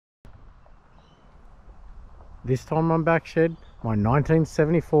This time on Backshed, my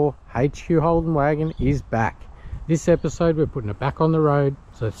 1974 HQ Holden wagon is back. This episode we're putting it back on the road,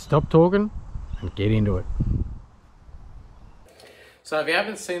 so let's stop talking and get into it. So if you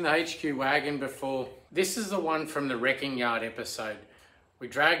haven't seen the HQ wagon before, this is the one from the wrecking yard episode. We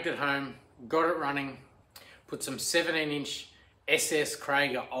dragged it home, got it running, put some 17-inch SS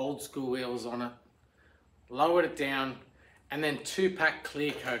Krager old school wheels on it, lowered it down, and then 2-pack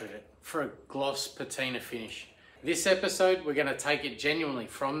clear coated it for a gloss patina finish. This episode, we're going to take it genuinely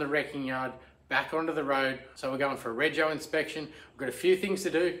from the wrecking yard back onto the road. So we're going for a rego inspection. We've got a few things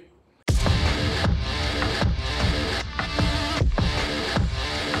to do.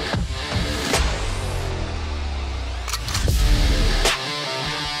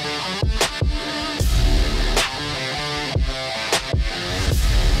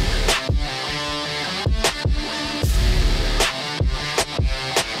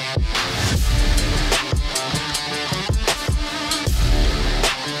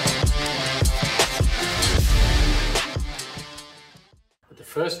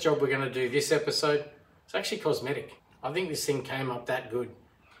 First job we're going to do this episode, it's actually cosmetic. I think this thing came up that good.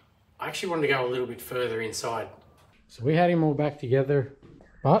 I actually wanted to go a little bit further inside. So we had him all back together,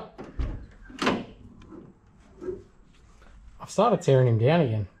 but I've started tearing him down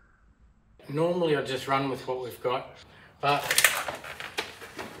again. Normally I just run with what we've got, but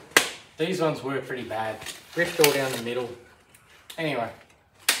these ones were pretty bad. Ripped all down the middle. Anyway.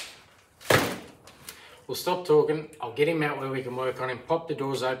 We'll stop talking, I'll get him out where we can work on him, pop the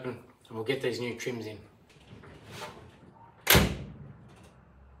doors open, and we'll get these new trims in.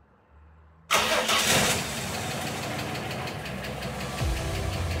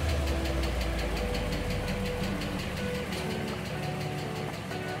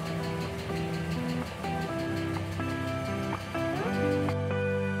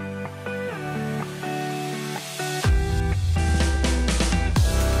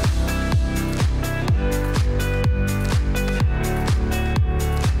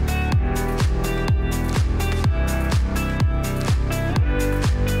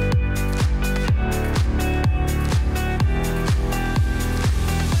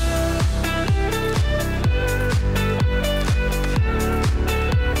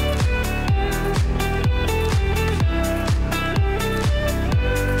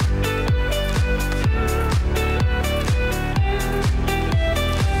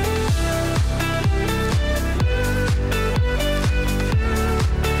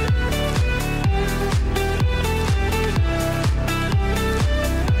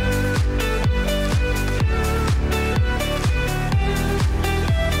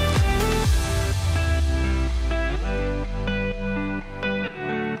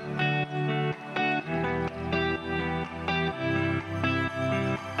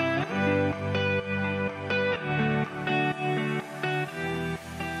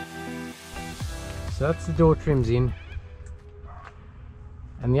 So that's the door trims in,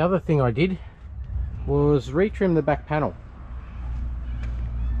 and the other thing I did was retrim the back panel.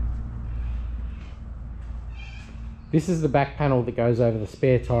 This is the back panel that goes over the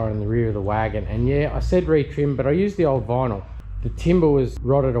spare tire in the rear of the wagon, and yeah, I said retrim, but I used the old vinyl. The timber was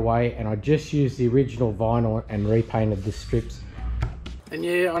rotted away and I just used the original vinyl and repainted the strips. And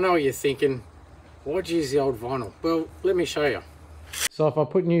yeah, I know what you're thinking, why'd you use the old vinyl? Well, let me show you. So if I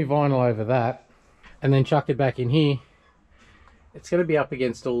put new vinyl over that and then chuck it back in here, it's going to be up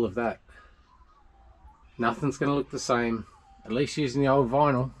against all of that. Nothing's going to look the same. At least using the old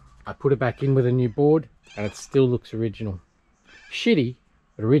vinyl, I put it back in with a new board and it still looks original. Shitty,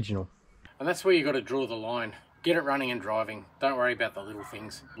 but original. And that's where you got to draw the line. Get it running and driving. Don't worry about the little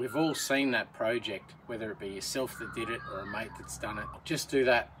things. We've all seen that project, whether it be yourself that did it or a mate that's done it. Just do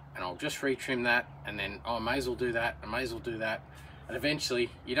that and I'll just retrim that, and then oh, I may as well do that, I may as well do that. And eventually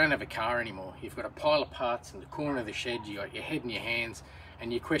you don't have a car anymore. You've got a pile of parts in the corner of the shed, you got your head in your hands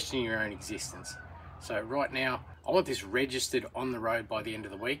and you're questioning your own existence. So right now I want this registered on the road by the end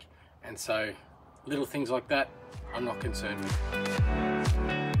of the week, and so little things like that I'm not concerned with.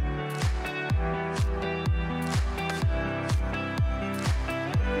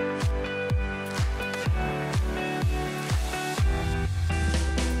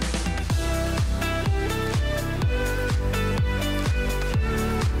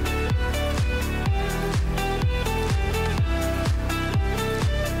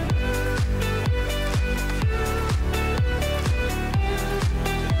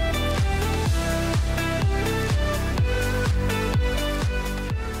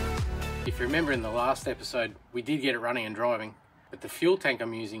 Remember in the last episode we did get it running and driving, but the fuel tank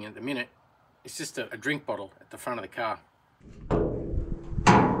I'm using at the minute is just a drink bottle at the front of the car.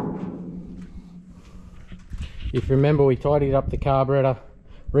 If you remember, we tidied up the carburetor,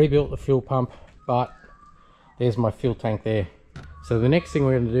 rebuilt the fuel pump, but there's my fuel tank there. So the next thing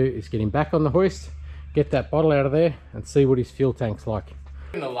we're going to do is get him back on the hoist, get that bottle out of there and see what his fuel tank's like.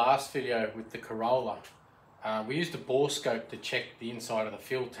 In the last video with the Corolla, we used a bore scope to check the inside of the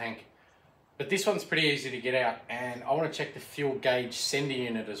fuel tank, but this one's pretty easy to get out, and I want to check the fuel gauge sender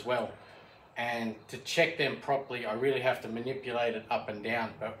unit as well. And to check them properly, I really have to manipulate it up and down,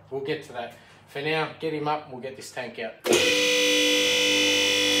 but we'll get to that. For now, get him up and we'll get this tank out.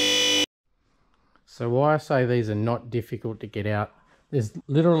 So why I say these are not difficult to get out, there's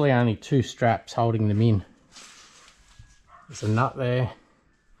literally only 2 straps holding them in. There's a nut there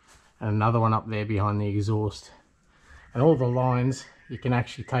and another one up there behind the exhaust. And all the lines, you can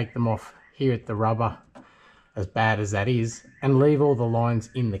actually take them off here at the rubber, as bad as that is, and leave all the lines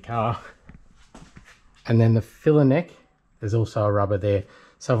in the car. And then the filler neck, there's also a rubber there.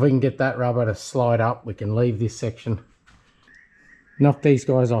 So if we can get that rubber to slide up, we can leave this section. Knock these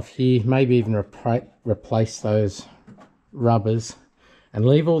guys off here, maybe even replace those rubbers, and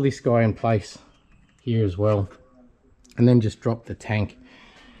leave all this guy in place here as well. And then just drop the tank.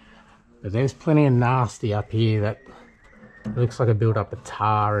 But there's plenty of nasty up here that looks like a build up of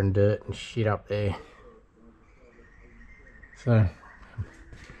tar and dirt and shit up there. So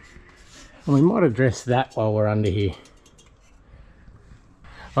we might address that while we're under here.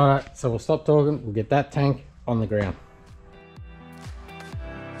 Alright, so we'll stop talking, we'll get that tank on the ground.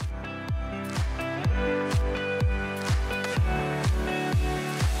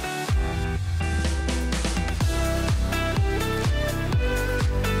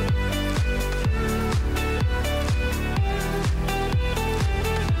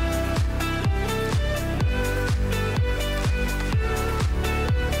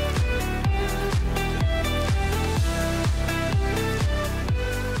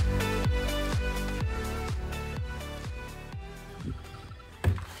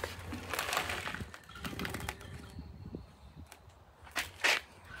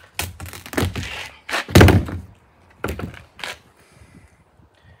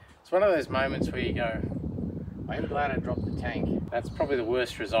 It's one of those moments where you go, I am glad I dropped the tank. That's probably the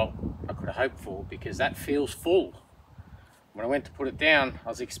worst result I could have hoped for, because that feels full. When I went to put it down, I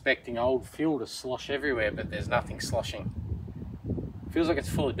was expecting old fuel to slosh everywhere, but there's nothing sloshing. It feels like it's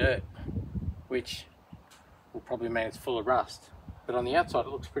full of dirt, which will probably mean it's full of rust. But on the outside it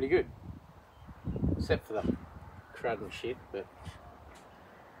looks pretty good, except for the crud and shit. But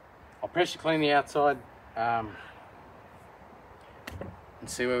I'll pressure clean the outside and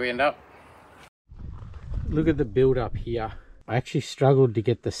see where we end up. Look at the build up here. I actually struggled to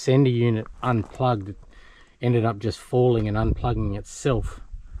get the sender unit unplugged. It ended up just falling and unplugging itself.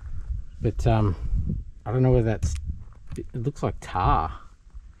 But I don't know whether that's, it looks like tar.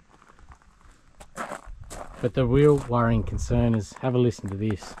 But the real worrying concern is, have a listen to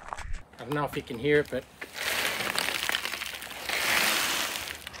this. I don't know if you can hear it, but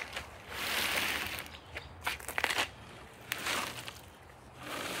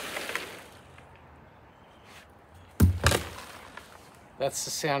that's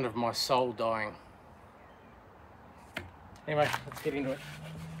the sound of my soul dying. Anyway, let's get into it.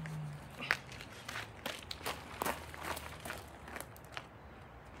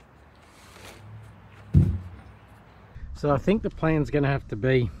 So I think the plan's going to have to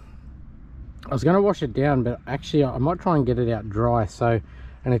be, I was going to wash it down, but actually I might try and get it out dry. So I'm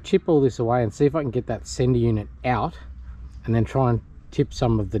going to chip all this away and see if I can get that sender unit out, and then try and tip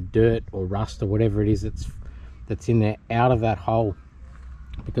some of the dirt or rust or whatever it is that's in there out of that hole.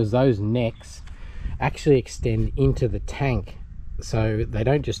 Because those necks actually extend into the tank, so they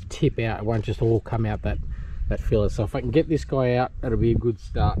don't just tip out, it won't just all come out that filler. So if I can get this guy out, that'll be a good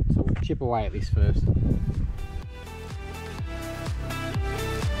start. So we'll chip away at this first.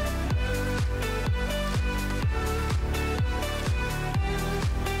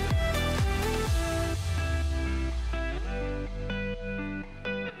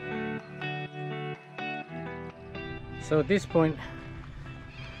 So at this point,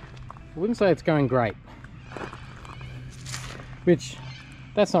 I wouldn't say it's going great, which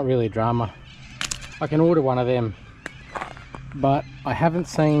that's not really a drama. I can order one of them, but I haven't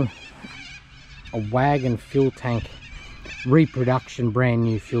seen a WAGON fuel tank reproduction brand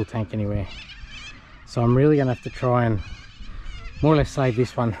new fuel tank anywhere. So I'm really gonna have to try and more or less save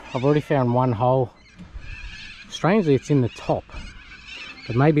this one. I've already found one hole. Strangely, it's in the top,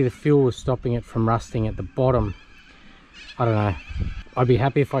 but maybe the fuel was stopping it from rusting at the bottom. I don't know. I'd be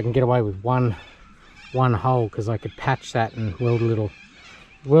happy if I can get away with one hole, because I could patch that and weld a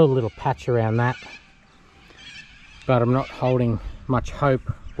little patch around that. But I'm not holding much hope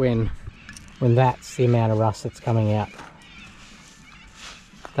when when that's the amount of rust that's coming out.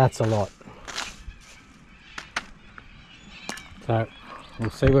 That's a lot. So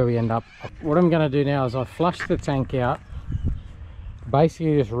we'll see where we end up. What I'm going to do now is I flushed the tank out,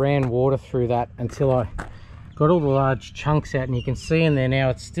 basically just ran water through that until I got all the large chunks out, and you can see in there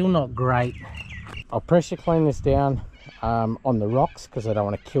now it's still not great. I'll pressure clean this down on the rocks because I don't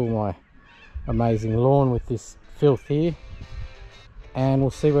want to kill my amazing lawn with this filth here, and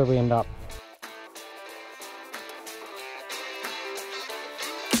we'll see where we end up.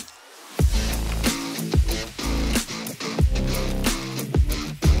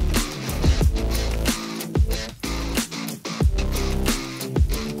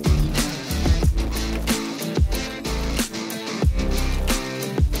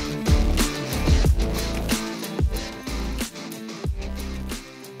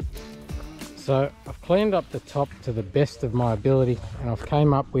 So I've cleaned up the top to the best of my ability, and I've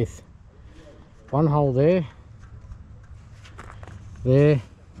came up with one hole there, there,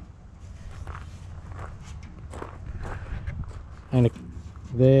 and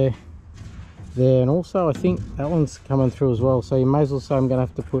there, and also I think that one's coming through as well. So you may as well say I'm going to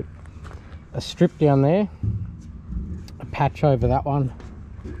have to put a strip down there, a patch over that one,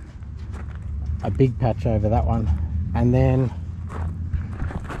 a big patch over that one, and then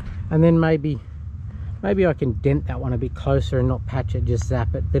maybe I can dent that one a bit closer and not patch it, just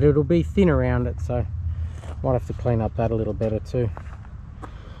zap it, but it'll be thin around it, so might have to clean up that a little better too.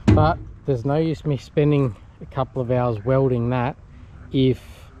 But there's no use me spending a couple of hours welding that if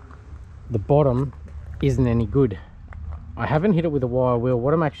the bottom isn't any good. I haven't hit it with a wire wheel.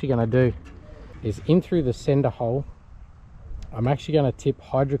 What I'm actually going to do is in through the center hole, I'm actually going to tip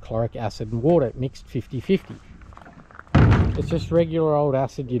hydrochloric acid and water mixed 50-50. It's just regular old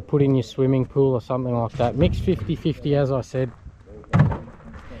acid you'd put in your swimming pool or something like that, mixed 50-50 as I said,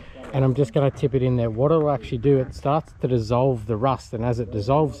 and I'm just going to tip it in there. What it'll actually do, it starts to dissolve the rust, and as it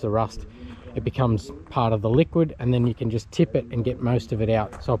dissolves the rust it becomes part of the liquid, and then you can just tip it and get most of it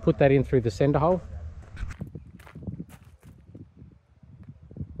out. So I'll put that in through the center hole.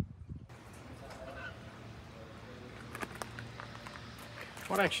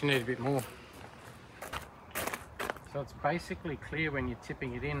 Might actually need a bit more. So it's basically clear when you're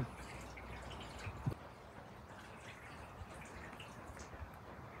tipping it in.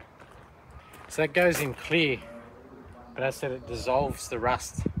 So that goes in clear, but as I said, it dissolves the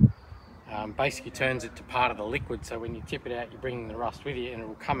rust. Basically turns it to part of the liquid, so when you tip it out you're bringing the rust with you, and it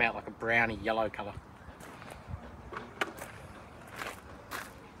will come out like a browny yellow colour.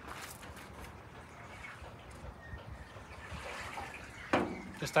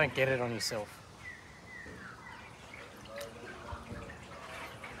 Just don't get it on yourself.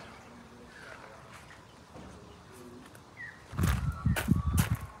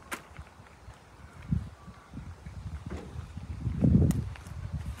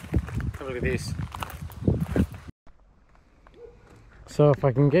 Look at this. So if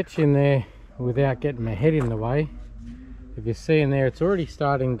I can get you in there without getting my head in the way, if you see in there it's already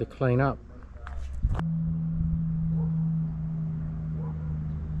starting to clean up.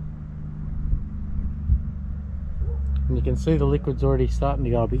 And you can see the liquid's already starting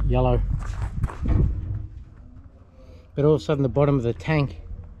to go a bit yellow. But all of a sudden the bottom of the tank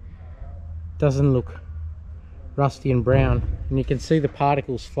doesn't look rusty and brown, and you can see the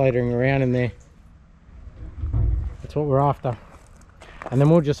particles floating around in there. That's what we're after, and then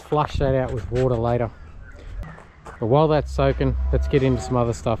we'll just flush that out with water later. But while that's soaking, let's get into some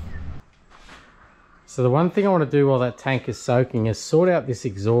other stuff. So the one thing I want to do while that tank is soaking is sort out this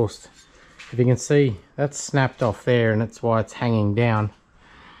exhaust. If you can see, that's snapped off there, and that's why it's hanging down,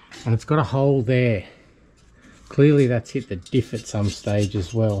 and it's got a hole there. Clearly that's hit the diff at some stage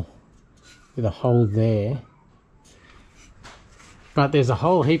as well, with a hole there. But there's a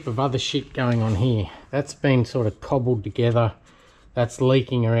whole heap of other shit going on here. That's been sort of cobbled together. That's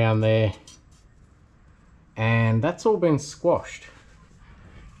leaking around there. And that's all been squashed.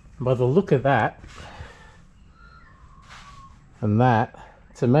 By the look of that, and that,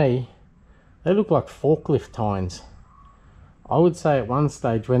 to me, they look like forklift tines. I would say at one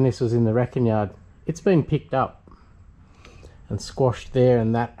stage when this was in the wrecking yard, it's been picked up and squashed there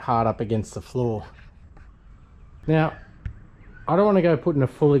and that hard up against the floor. Now, I don't want to go putting a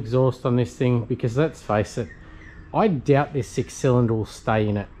full exhaust on this thing because let's face it, I doubt this 6-cylinder will stay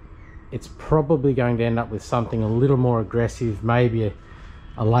in it. It's probably going to end up with something a little more aggressive, maybe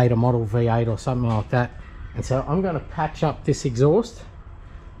a later model V8 or something like that. And so I'm going to patch up this exhaust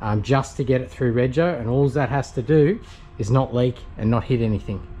just to get it through rego, and all that has to do is not leak and not hit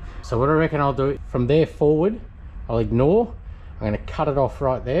anything. So what I reckon I'll do, from there forward, I'll ignore. I'm going to cut it off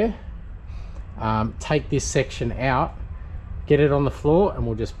right there, take this section out, get it on the floor, and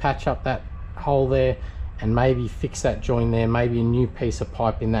we'll just patch up that hole there and maybe fix that joint there, maybe a new piece of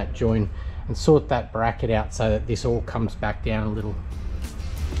pipe in that joint, and sort that bracket out so that this all comes back down a little.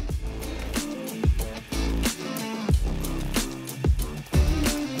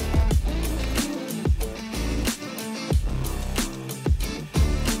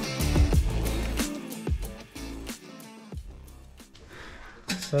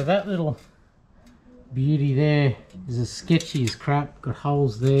 So that little beauty there is as sketchy as crap, got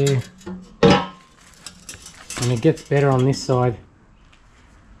holes there, and it gets better on this side,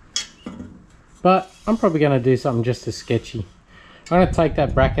 but I'm probably going to do something just as sketchy. I'm going to take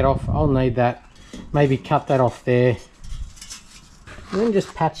that bracket off, I'll need that, maybe cut that off there, and then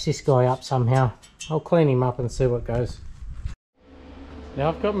just patch this guy up somehow. I'll clean him up and see what goes. Now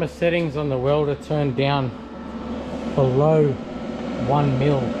I've got my settings on the welder turned down below 1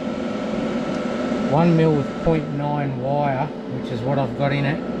 mil. 1 mil with 0.9 wire, which is what I've got in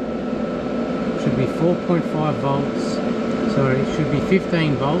it. Should be 4.5 volts, so it should be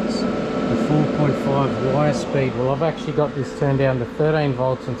 15 volts with 4.5 wire speed. Well, I've actually got this turned down to 13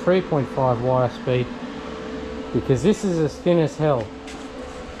 volts and 3.5 wire speed because this is as thin as hell.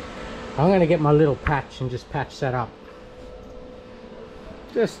 I'm going to get my little patch and just patch that up,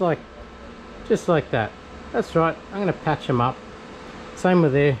 just like that. That's right, I'm going to patch them up. Same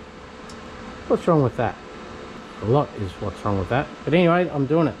with there. What's wrong with that? A lot is what's wrong with that, but anyway, I'm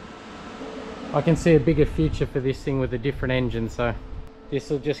doing it. I can see a bigger future for this thing with a different engine, so this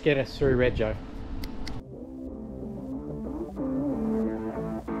will just get us through rego.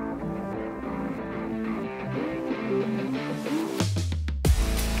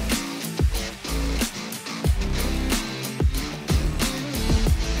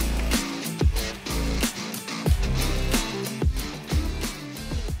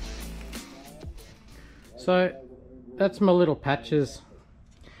 So that's my little patches,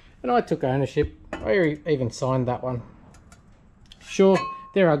 and I took ownership. I even signed that one. Sure,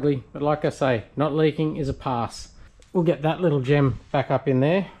 they're ugly, but like I say, not leaking is a pass. We'll get that little gem back up in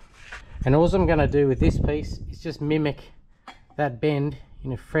there, and all I'm going to do with this piece is just mimic that bend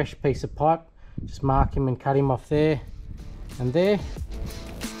in a fresh piece of pipe. Just mark him and cut him off there and there.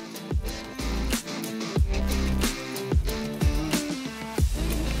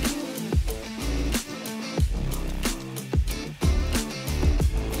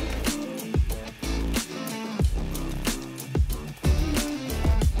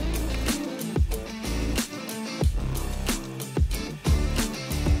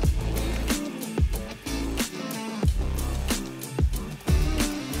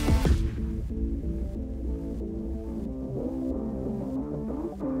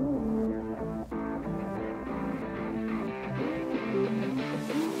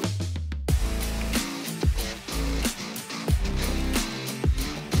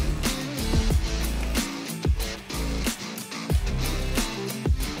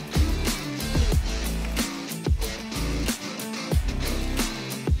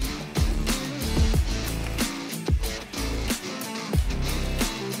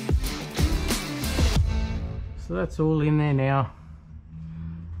 So that's all in there now,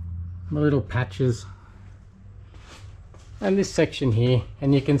 my little patches, and this section here,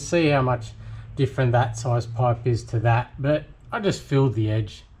 and you can see how much different that size pipe is to that, but I just filled the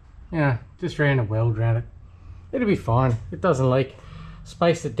edge, just ran a weld around it. It'll be fine, it doesn't leak.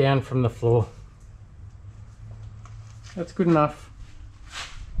 Space it down from the floor, that's good enough.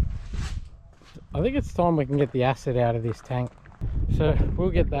 I think it's time we can get the acid out of this tank, so we'll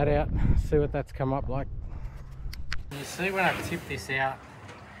get that out, see what that's come up like. You see, when I tip this out,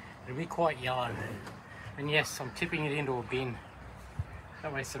 it'll be quite yellow, and yes, I'm tipping it into a bin,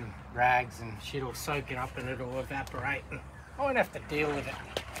 that way some rags and shit will soak it up and it'll evaporate and I won't have to deal with it.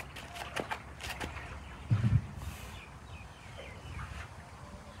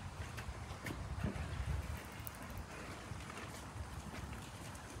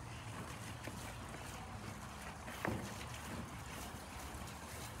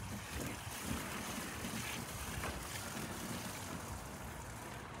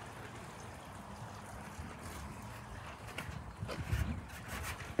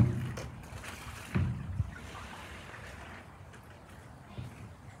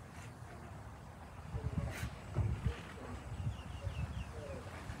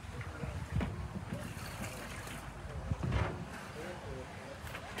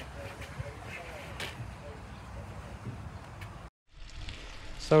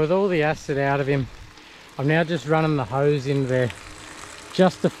 So with all the acid out of him, I'm now just running the hose in there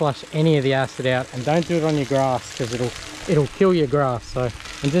just to flush any of the acid out, and don't do it on your grass because it'll kill your grass. So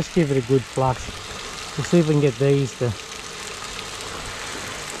and just give it a good flush. We'll see if we can get these to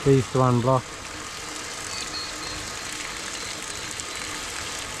unblock.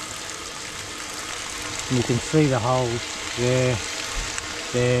 And you can see the holes there,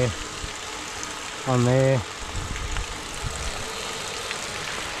 there, on there.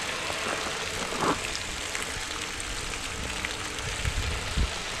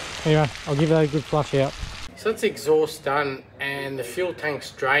 Anyway, I'll give that a good flush out. So that's exhaust done and the fuel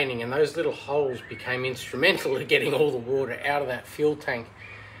tank's draining, and those little holes became instrumental in getting all the water out of that fuel tank.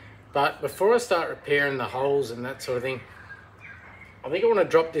 But before I start repairing the holes and that sort of thing, I think I want to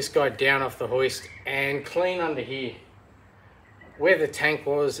drop this guy down off the hoist and clean under here. Where the tank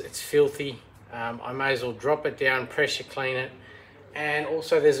was, it's filthy. I may as well drop it down, pressure clean it. And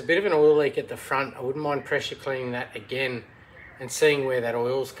also there's a bit of an oil leak at the front. I wouldn't mind pressure cleaning that again and seeing where that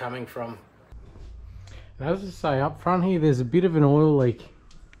oil's coming from. And as I say, up front here, there's a bit of an oil leak.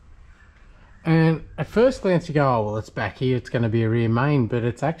 And at first glance you go, oh, well, it's back here, it's going to be a rear main, but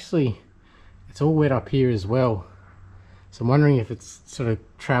it's all wet up here as well. So I'm wondering if it's sort of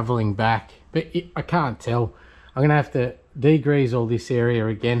traveling back, but I can't tell. I'm going to have to degrease all this area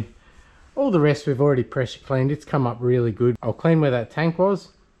again. All the rest we've already pressure cleaned. It's come up really good. I'll clean where that tank was,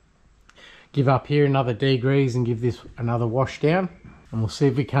 give up here another degrease and give this another wash down, and we'll see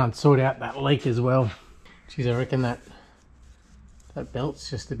if we can't sort out that leak as well. Geez, I reckon that belt's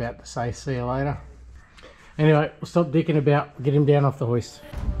just about to say see you later. Anyway, we'll stop dicking about, get him down off the hoist.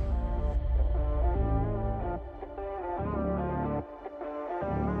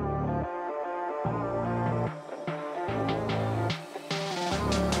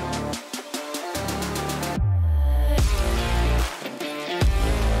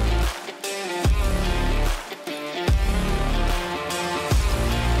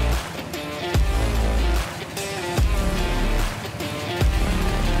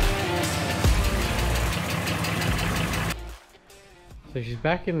 So she's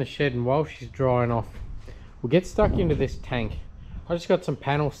back in the shed, and while she's drying off, we'll get stuck into this tank. I just got some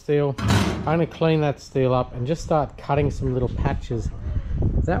panel steel. I'm going to clean that steel up and just start cutting some little patches.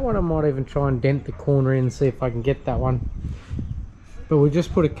 That one I might even try and dent the corner in, see if I can get that one. But we'll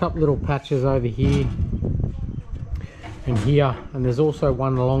just put a couple little patches over here and here, and there's also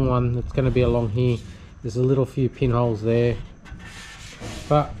one long one that's going to be along here. There's a little few pinholes there.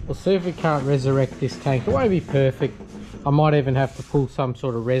 But we'll see if we can't resurrect this tank. It won't be perfect. I might even have to pull some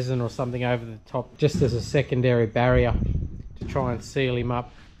sort of resin or something over the top just as a secondary barrier to try and seal him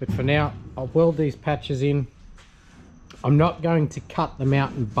up. But for now, I'll weld these patches in. I'm not going to cut them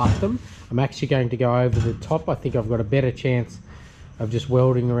out and butt them. I'm actually going to go over the top. I think I've got a better chance of just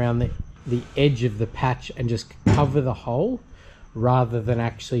welding around the edge of the patch and just cover the hole rather than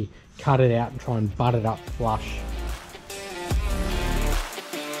actually cut it out and try and butt it up flush.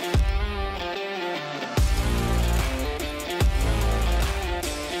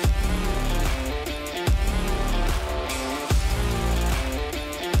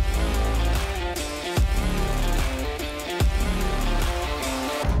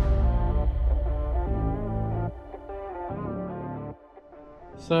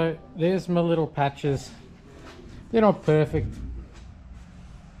 So there's my little patches. They're not perfect,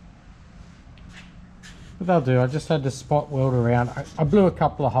 but they'll do. I just had to spot weld around. I blew a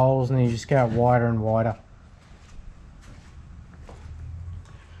couple of holes and then you just go wider and wider.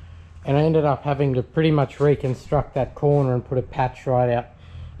 And I ended up having to pretty much reconstruct that corner and put a patch right out.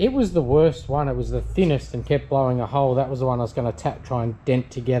 It was the worst one. It was the thinnest and kept blowing a hole. That was the one I was going to try and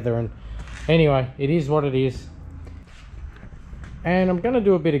dent together. And anyway, it is what it is. And I'm going to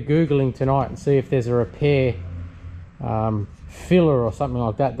do a bit of Googling tonight and see if there's a repair filler or something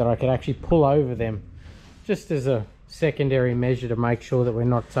like that I could actually pull over them, just as a secondary measure to make sure that we're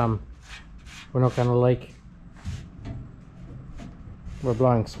not going to leak. We're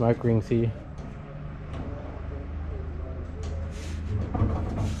blowing smoke rings here.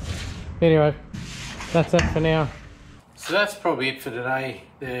 Anyway, that's it for now. So that's probably it for today.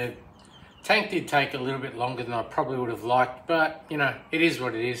 The tank did take a little bit longer than I probably would have liked, but you know, it is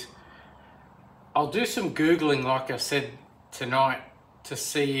what it is. I'll do some Googling, like I said, tonight to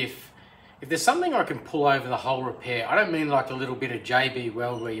see if there's something I can pull over the hole repair. I don't mean like a little bit of JB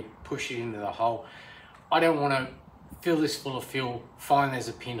weld where you push it into the hole. I don't want to fill this full of fuel, find there's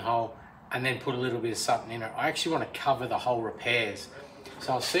a pinhole, and then put a little bit of something in it. I actually want to cover the hole repairs.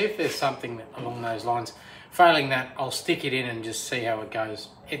 So I'll see if there's something along those lines. Failing that, I'll stick it in and just see how it goes.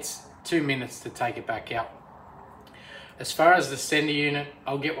 It's 2 minutes to take it back out. As far as the sender unit,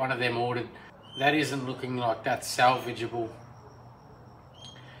 I'll get one of them ordered. That isn't looking like that's salvageable.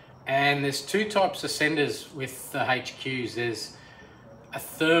 And there's two types of senders with the HQs. There's a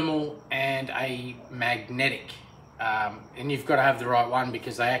thermal and a magnetic. And you've got to have the right one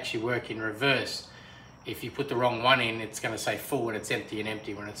because they actually work in reverse. If you put the wrong one in, it's going to say full when it's empty and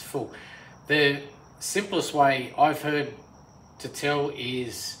empty when it's full. The simplest way I've heard to tell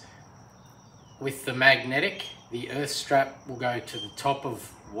is with the magnetic, the earth strap will go to the top of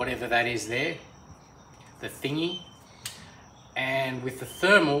whatever that is there, the thingy, and with the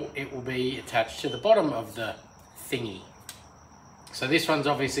thermal it will be attached to the bottom of the thingy. So this one's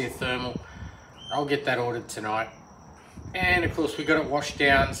obviously a thermal. I'll get that ordered tonight. And of course we got it washed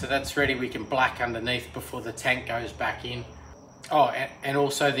down, so that's ready. We can black underneath before the tank goes back in. Oh, and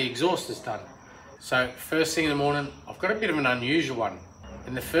also the exhaust is done. So first thing in the morning, I've got a bit of an unusual one.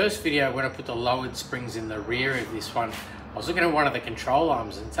 In the first video when I put the lowered springs in the rear of this one, I was looking at one of the control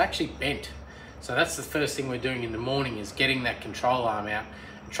arms and it's actually bent. So that's the first thing we're doing in the morning, is getting that control arm out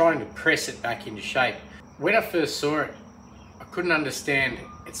and trying to press it back into shape. When I first saw it, I couldn't understand.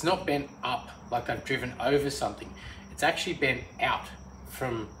 It's not bent up like I've driven over something. It's actually bent out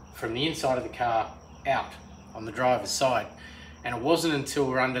from the inside of the car out on the driver's side. And it wasn't until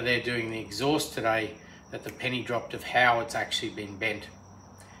we're under there doing the exhaust today that the penny dropped of how it's actually been bent.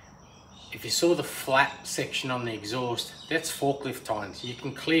 If you saw the flat section on the exhaust, that's forklift tines. You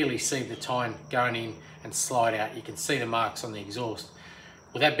can clearly see the tine going in and slide out. You can see the marks on the exhaust.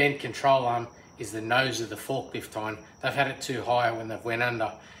 Well, that bent control arm is the nose of the forklift tine. They've had it too high when they've went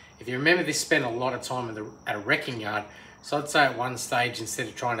under. If you remember, this spent a lot of time at a wrecking yard. So I'd say at one stage, instead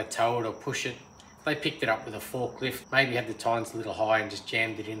of trying to tow it or push it, they picked it up with a forklift, maybe had the tines a little high and just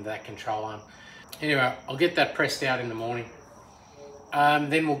jammed it into that control arm. Anyway, I'll get that pressed out in the morning.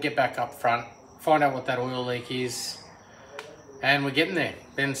 Then we'll get back up front, find out what that oil leak is, and we're getting there.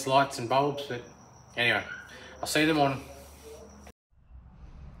 Ben's lights and bulbs, but anyway, I'll see you in the morning.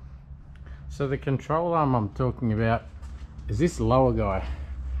 So the control arm I'm talking about is this lower guy.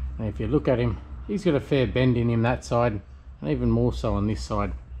 And if you look at him, he's got a fair bend in him that side, and even more so on this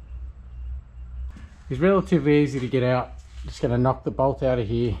side. He's relatively easy to get out. Just going to knock the bolt out of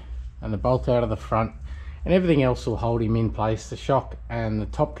here and the bolt out of the front, and everything else will hold him in place. The shock and the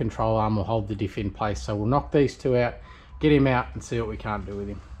top control arm will hold the diff in place. So we'll knock these two out, get him out, and see what we can't do with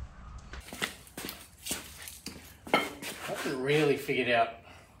him. I haven't really figured out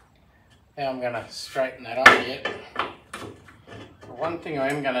how I'm going to straighten that up yet. One thing I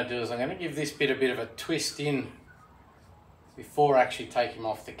am going to do is I'm going to give this bit a bit of a twist in before I actually take him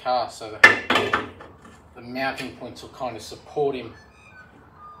off the car, so that the mounting points will kind of support him.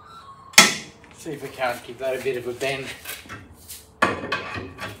 See if we can't give that a bit of a bend.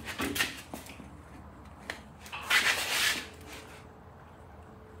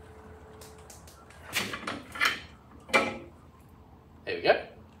 There we go,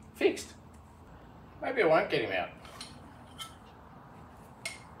 fixed. Maybe I won't get him out.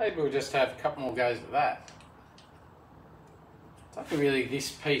 Maybe we'll just have a couple more goes at that. I think really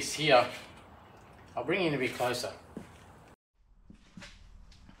this piece here, I'll bring in a bit closer.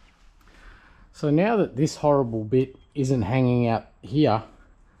 So now that this horrible bit isn't hanging out here,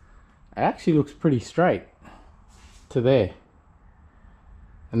 it actually looks pretty straight to there.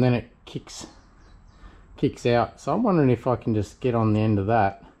 And then it kicks out. So I'm wondering if I can just get on the end of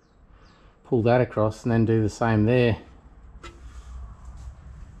that, pull that across, and then do the same there.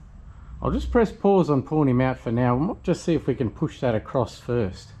 I'll just press pause on pulling him out for now. We'll just see if we can push that across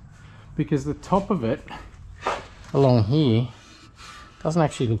first, because the top of it along here doesn't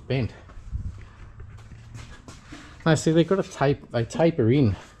actually look bent. No, see, they've got a they taper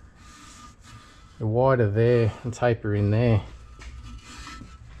in. They're wider there and taper in there.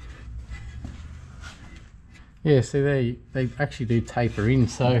 Yeah, see, they actually do taper in,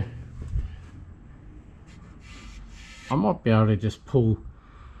 so I might be able to just pull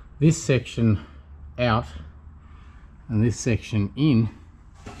this section out and this section in.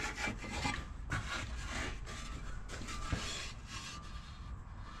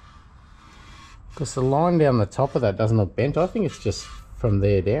 Because the line down the top of that doesn't look bent. I think it's just from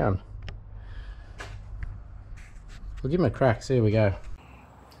there down. We'll give him a crack, see how we go.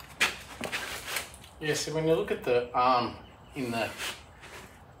 Yeah, so when you look at the arm in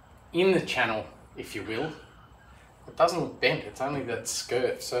the channel, if you will, it doesn't look bent, it's only that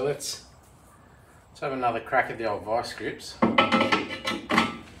skirt. So let's have another crack at the old vice grips. Going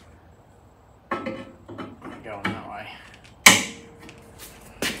that way.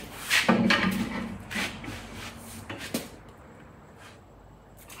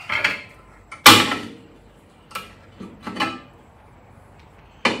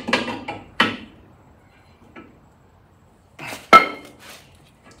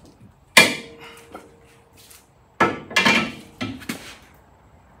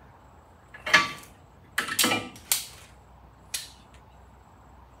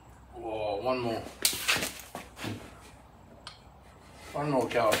 one more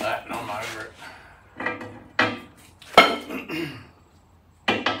go at that and I'm over it.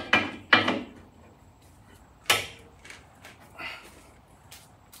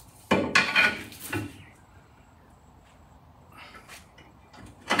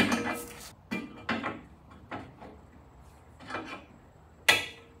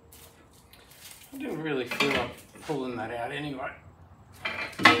 I didn't really feel like pulling that out anyway.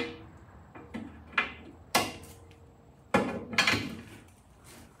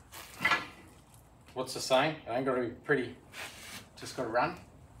 What's the saying? It ain't got to be pretty, just got to run.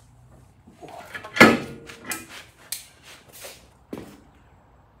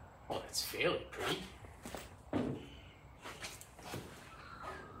 Well, it's fairly pretty.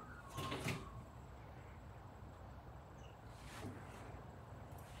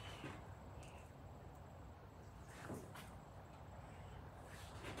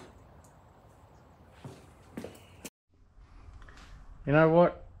 You know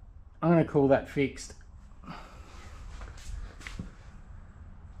what? I'm going to call that fixed.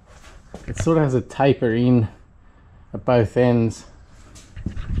 It sort of has a taper in at both ends.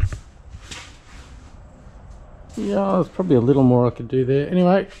 Yeah, there's probably a little more I could do there.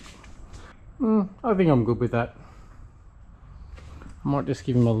 Anyway, I think I'm good with that. I might just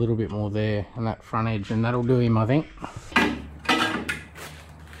give him a little bit more there on that front edge and that'll do him, I think.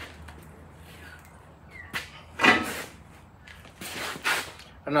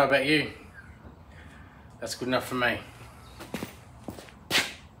 I don't know about you, that's good enough for me.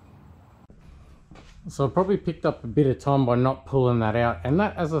 So I probably picked up a bit of time by not pulling that out, and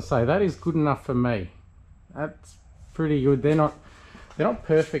that, as I say, that is good enough for me. That's pretty good. They're not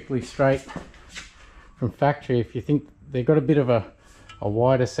perfectly straight from factory. If you think they've got a bit of a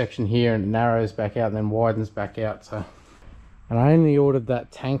wider section here and it narrows back out and then widens back out. So, and I only ordered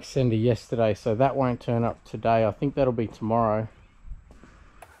that tank sender yesterday, so that won't turn up today. I think that'll be tomorrow.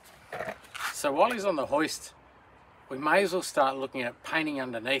 So while he's on the hoist, we may as well start looking at painting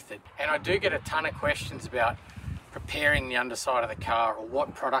underneath it. And I do get a ton of questions about preparing the underside of the car or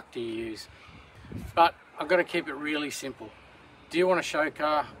what product do you use. But I've got to keep it really simple. Do you want a show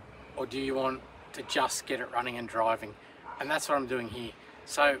car or do you want to just get it running and driving? And that's what I'm doing here.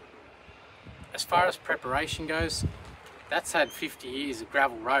 So as far as preparation goes, that's had 50 years of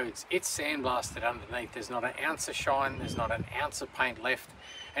gravel roads. It's sandblasted underneath. There's not an ounce of shine, there's not an ounce of paint left,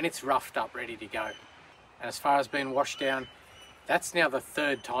 and it's roughed up, ready to go. And as far as being washed down, that's now the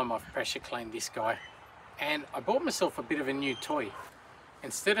 3rd time I've pressure cleaned this guy. And I bought myself a bit of a new toy.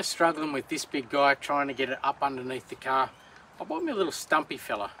 Instead of struggling with this big guy trying to get it up underneath the car, I bought me a little stumpy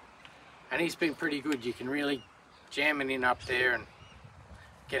fella. And he's been pretty good. You can really jam it in up there and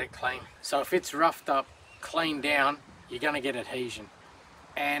get it clean. So if it's roughed up, cleaned down, you're going to get adhesion.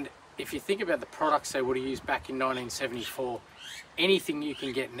 And if you think about the products they would have used back in 1974, anything you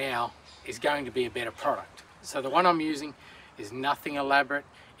can get now is going to be a better product. So the one I'm using is nothing elaborate.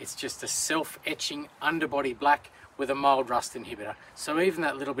 It's just a self-etching underbody black with a mild rust inhibitor. So even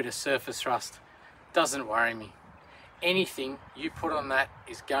that little bit of surface rust doesn't worry me. Anything you put on that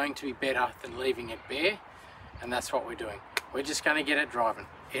is going to be better than leaving it bare, and that's what we're doing. We're just going to get it driving.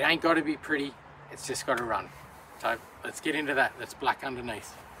 It ain't got to be pretty, it's just got to run. So let's get into that. That's black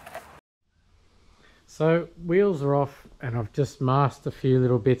underneath. So wheels are off and I've just masked a few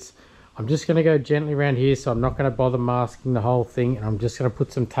little bits. I'm just going to go gently around here, so I'm not going to bother masking the whole thing, and I'm just going to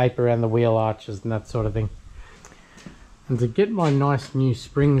put some tape around the wheel arches and that sort of thing. And to get my nice new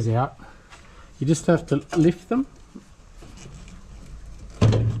springs out, you just have to lift them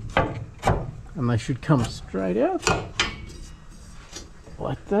and they should come straight out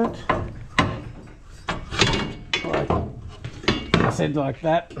like that. Like I said, like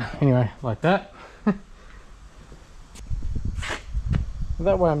that. Anyway, like that.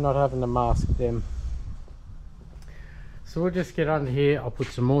 That way I'm not having to mask them. So we'll just get under here. I'll put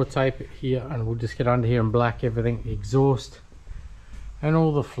some more tape here and we'll just get under here and black everything, the exhaust and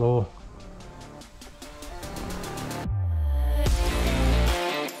all the floor.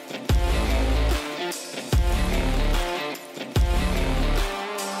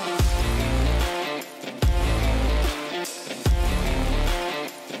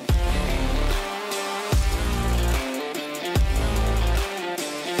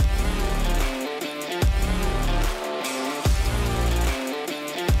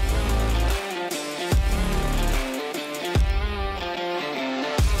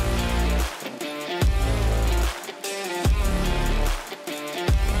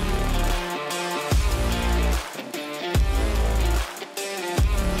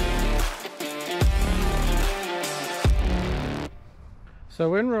 So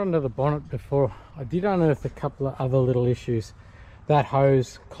when we're under the bonnet before, I did unearth a couple of other little issues. That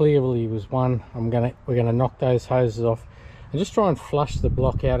hose clearly was one. We're gonna knock those hoses off and just try and flush the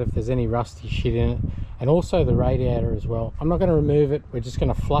block out if there's any rusty shit in it, and also the radiator as well. I'm not going to remove it, we're just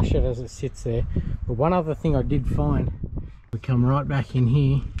going to flush it as it sits there. But one other thing I did find, we come right back in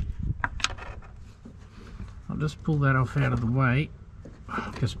here. I'll just pull that off out of the way,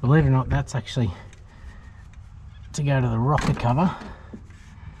 because believe it or not, that's actually to go to the rocker cover.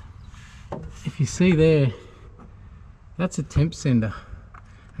 If you see there, that's a temp sender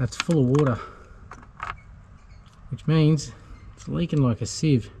and it's full of water, which means it's leaking like a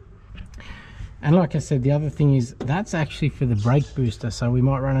sieve. And like I said, the other thing is that's actually for the brake booster, so we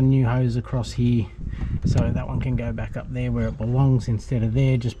might run a new hose across here so that one can go back up there where it belongs instead of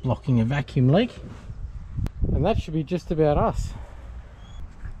there, just blocking a vacuum leak. And that should be just about us.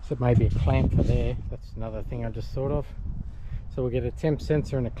 So maybe a clamp for there, that's another thing I just thought of. So we'll get a temp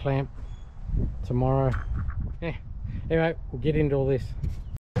sensor and a clamp tomorrow. Yeah, anyway, we'll get into all this.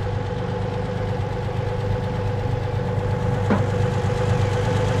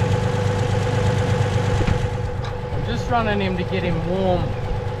 Just running him to get him warm,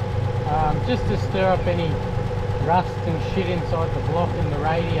 just to stir up any rust and shit inside the block and the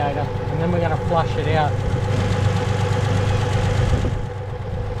radiator, and then we're going to flush it out.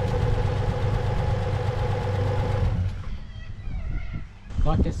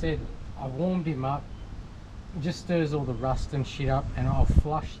 Like I said, I warmed him up. It just stirs all the rust and shit up, and I'll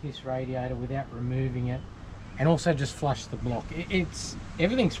flush this radiator without removing it, and also just flush the block.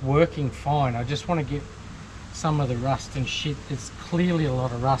 Everything's working fine. I just want to get some of the rust and shit. There's clearly a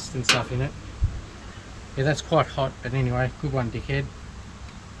lot of rust and stuff in it. Yeah, that's quite hot, but anyway, good one, dickhead.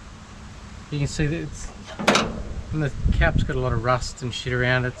 You can see that and the COUPE's got a lot of rust and shit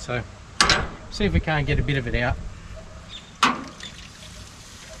around it, so see if we can't get a bit of it out.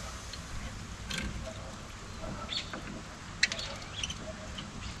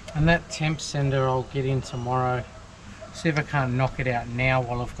 And that temp sender I'll get in tomorrow. See if I can't knock it out now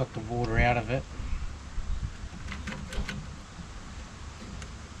while I've got the water out of it.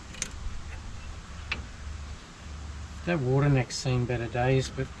 That water neck's seen better days,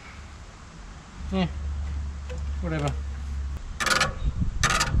 but yeah, whatever.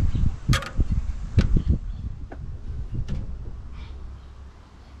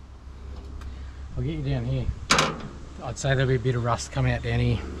 I'll get you down here. I'd say there'll be a bit of rust come out down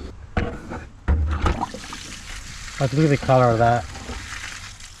here. Like, look at the colour of that.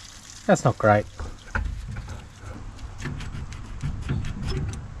 That's not great.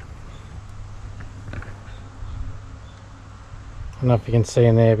 I don't know if you can see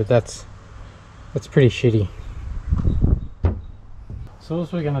in there, but that's pretty shitty. So all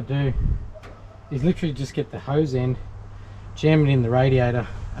we're going to do is literally just get the hose end, jam it in the radiator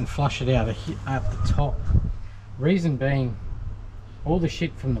and flush it out at the top. Reason being, all the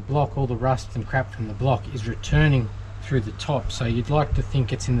shit from the block, all the rust and crap from the block is returning through the top, so you'd like to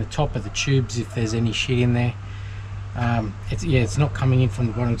think it's in the top of the tubes if there's any shit in there. It's not coming in from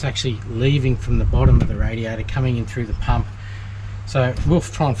the bottom, it's actually leaving from the bottom of the radiator, coming in through the pump. So we'll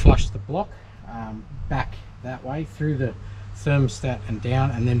try and flush the block back that way through the thermostat and down,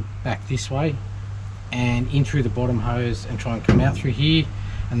 and then back this way and in through the bottom hose, and try and come out through here,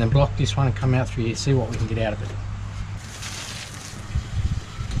 and then block this one and come out through here, see what we can get out of it.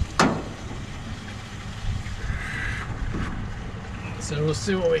 So we'll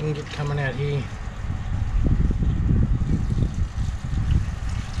see what we can get coming out here.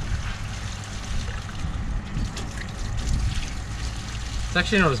 It's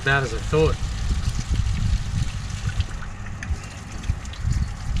actually not as bad as I thought.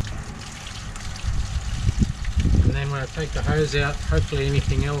 And then when I take the hose out, hopefully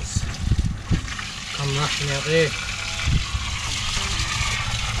anything else come rushing out there.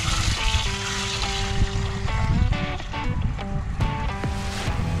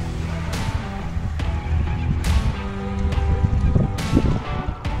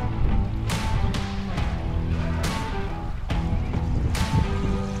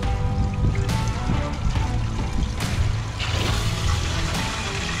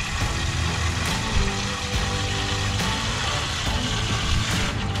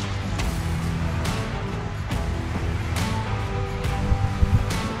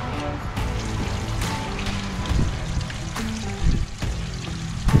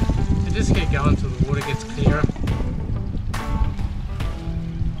 Just keep going until the water gets clearer.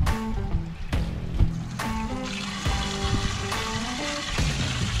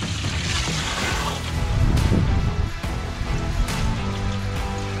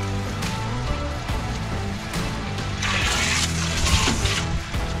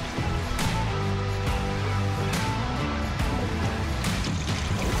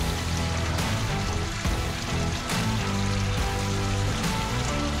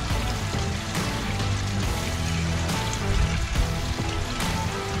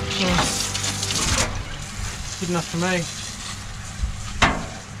 enough for me.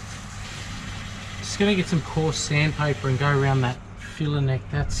 Just gonna get some coarse sandpaper and go around that filler neck.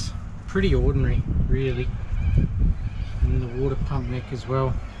 That's pretty ordinary, really. And the water pump neck as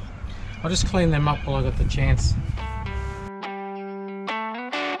well. I'll just clean them up while I got the chance.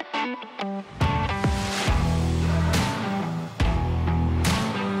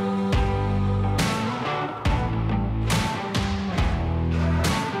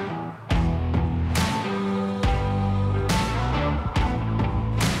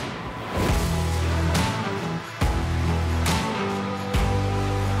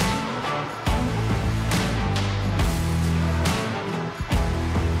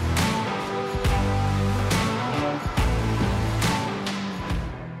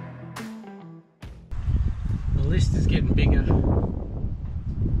 The list is getting bigger.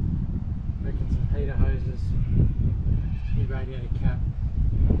 Making some heater hoses, new radiator cap,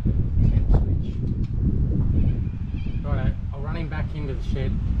 temp switch. Righto, I'll run him back into the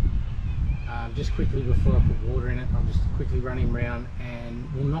shed. Just quickly before I put water in it, I'll just quickly run him around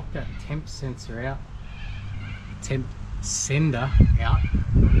and we'll knock that temp sensor out. Temp sender out,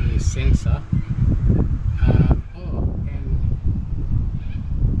 not really a sensor.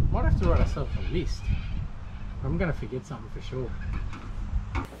 Might have to write ourselves a list. I'm going to forget something for sure.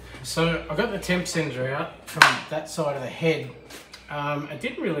 So I got the temp sensor out from that side of the head. It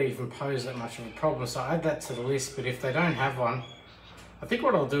didn't really even pose that much of a problem, so I add that to the list. But if they don't have one, I think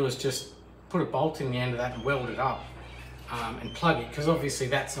what I'll do is just put a bolt in the end of that and weld it up and plug it, because obviously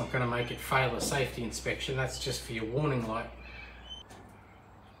that's not going to make it fail a safety inspection. That's just for your warning light.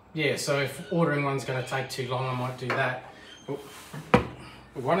 Yeah, so if ordering one's going to take too long, I might do that. But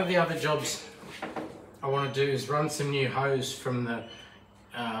one of the other jobs I want to do is run some new hose from a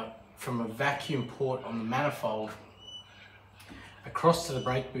vacuum port on the manifold across to the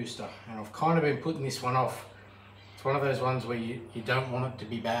brake booster, and I've kind of been putting this one off. It's one of those ones where you don't want it to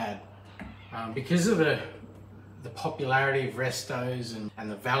be bad because of the popularity of restos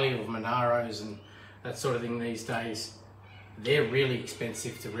and the value of Monaros and that sort of thing these days. They're really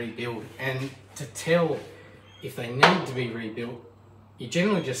expensive to rebuild, and to tell if they need to be rebuilt, you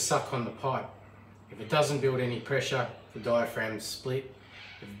generally just suck on the pipe. If it doesn't build any pressure, the diaphragm's split.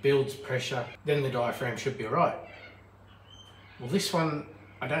 If it builds pressure, then the diaphragm should be alright. Well, this one,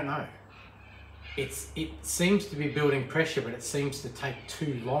 I don't know. It seems to be building pressure, but it seems to take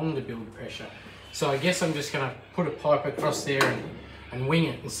too long to build pressure. So I guess I'm just going to put a pipe across there and wing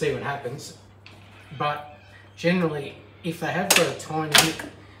it and see what happens. But generally, if they have got a tiny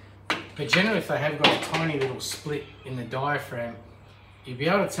little split in the diaphragm, you'll be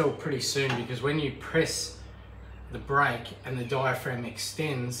able to tell pretty soon, because when you press the brake and the diaphragm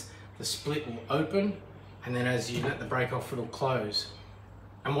extends, the split will open, and then as you let the brake off, it'll close.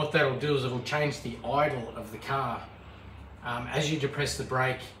 And what that'll do is it'll change the idle of the car. As you depress the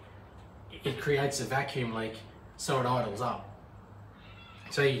brake, it creates a vacuum leak, so it idles up.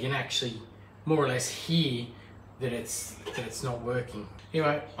 So you can actually more or less hear that it's not working.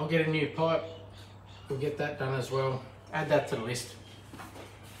 Anyway, I'll get a new pipe. We'll get that done as well. Add that to the list.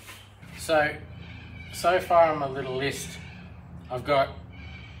 So far on my little list, I've got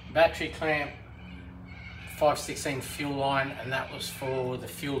battery clamp, 5/16 fuel line, and that was for the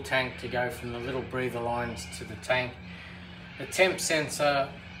fuel tank to go from the little breather lines to the tank. The temp sensor,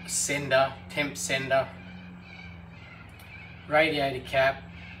 temp sender, radiator cap,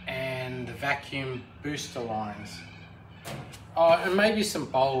 and the vacuum booster lines. Oh, and maybe some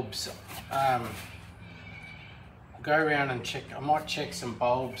bulbs. Go around and check. I might check some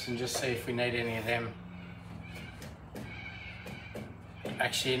bulbs and just see if we need any of them.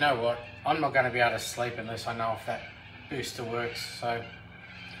 Actually, you know what? I'm not going to be able to sleep unless I know if that booster works. So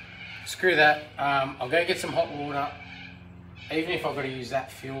screw that. I'll go get some hot water. Even if I've got to use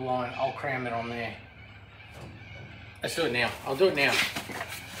that fuel line, I'll cram it on there. Let's do it now. I'll do it now.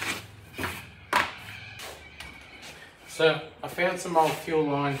 So I found some old fuel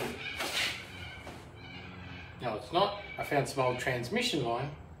line. No, it's not. I found some old transmission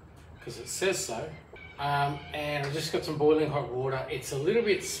line because it says so. And I just got some boiling hot water. It's a little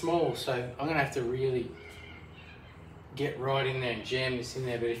bit small, so I'm going to have to really get right in there and jam this in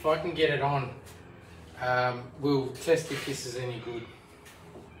there. But if I can get it on, we'll test if this is any good.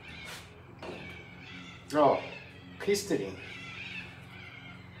 Oh, pissed it in.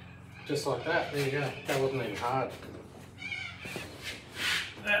 Just like that. There you go. That wasn't even hard.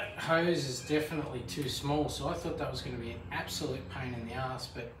 That hose is definitely too small, so I thought that was going to be an absolute pain in the ass,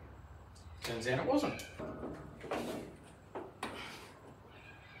 but turns out it wasn't.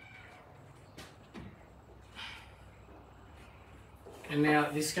 And now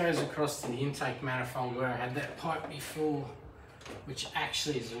this goes across to the intake manifold where I had that pipe before, which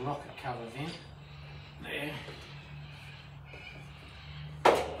actually is a rocket cover vent there.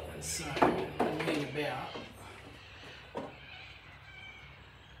 And so I need about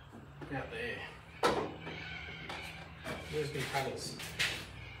there. USB cutters.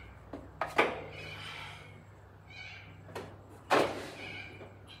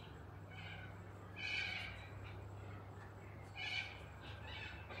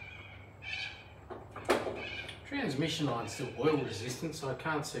 Transmission line's still oil resistant, so I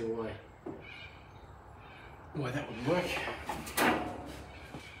can't see why that would work.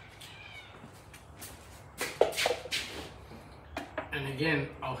 And again,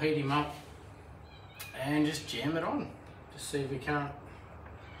 I'll heat him up and just jam it on. Just see if we can't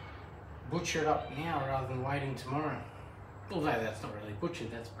butcher it up now rather than waiting tomorrow. Although that's not really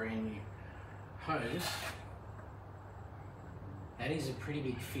butchered, that's brand new hose. That is a pretty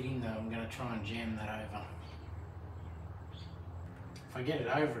big fitting though. I'm going to try and jam that over. If I get it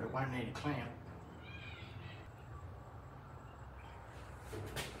over it, it won't need a clamp.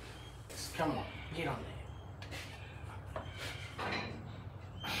 Just come on, get on there.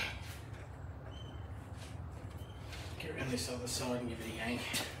 Get around this other side and give it a yank.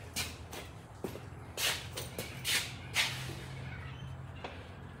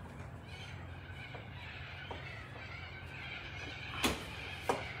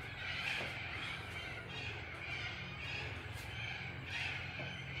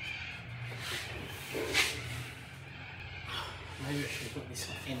 Maybe I should put this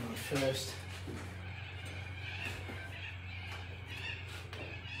in first.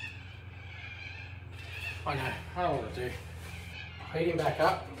 I know what to do. I'll heat him back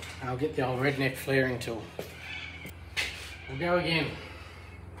up and I'll get the old redneck flaring tool. We'll go again.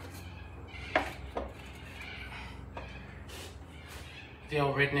 The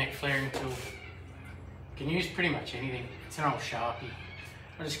old redneck flaring tool. You can use pretty much anything. It's an old Sharpie.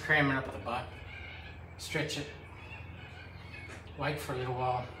 I just cram it up the butt, stretch it, wait for a little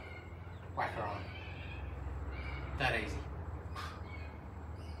while, whack her on. That easy.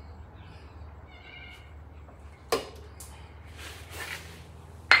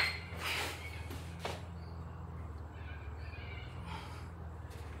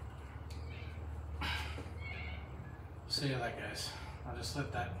 See how that goes. I'll just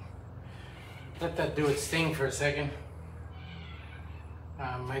let that do its thing for a second.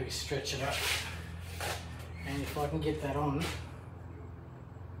 Maybe stretch it up. And if I can get that on,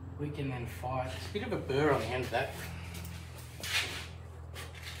 we can then fire. There's a bit of a burr on the end of that.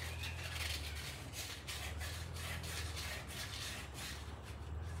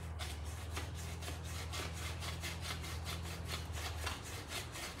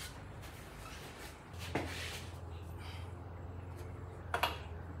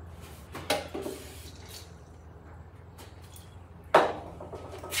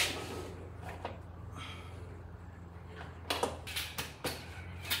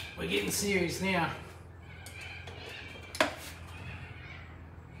 We're getting serious now.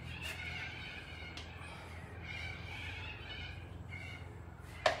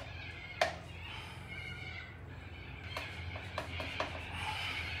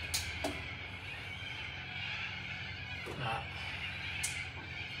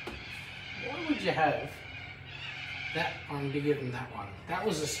 Why would you have that one bigger than that one? That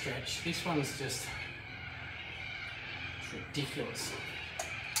was a stretch. This one's just, it's ridiculous.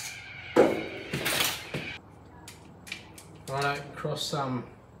 Righto,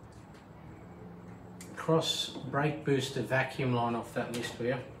 cross brake booster vacuum line off that list for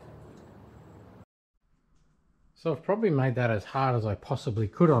you. So I've probably made that as hard as I possibly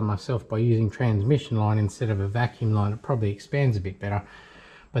could on myself by using transmission line instead of a vacuum line. It probably expands a bit better.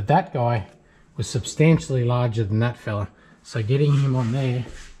 But that guy was substantially larger than that fella, so getting him on there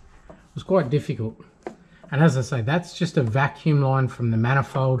was quite difficult. And as I say, that's just a vacuum line from the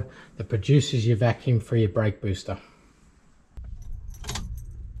manifold that produces your vacuum for your brake booster.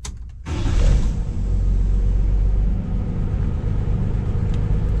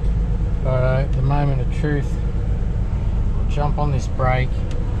 Alright, the moment of truth. I'll jump on this brake.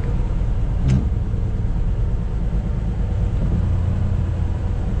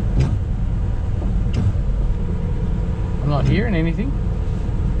 I'm not hearing anything.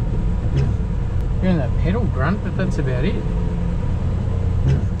 Hearing that pedal grunt, but that's about it.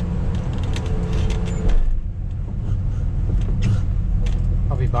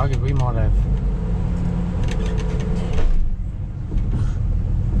 I'll be buggered, we might have.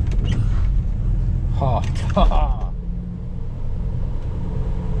 Oh.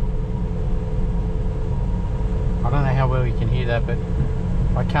 I don't know how well you can hear hear that, but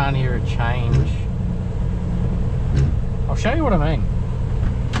I can't hear a change. I'll show you what I mean.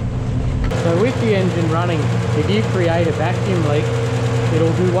 So with the engine running, if you create a vacuum leak,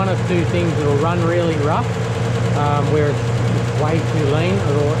 it'll do one of two things. It'll run really rough, where it's way too lean,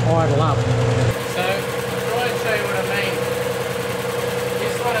 or it'll idle up. So I'll try and show you what I mean.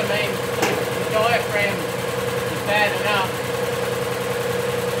 This is what I mean. If the diaphragm is bad enough,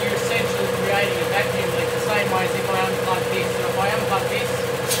 you're essentially creating a vacuum leak the same way as if I unplug this. So if I unplug this,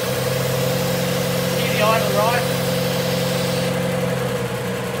 hear the idle right,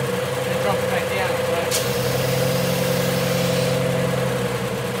 and it drops back down. So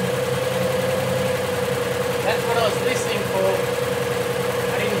that's what I was listening for.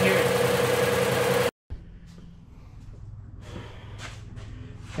 I didn't hear it.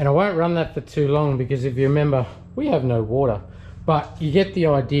 And I won't run that for too long, because if you remember, we have no water. But you get the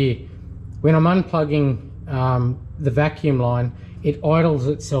idea. When I'm unplugging the vacuum line, it idles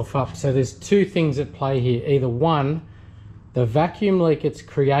itself up. So there's two things at play here. Either one, the vacuum leak it's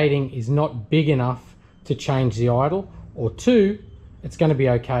creating is not big enough to change the idle, or two, it's going to be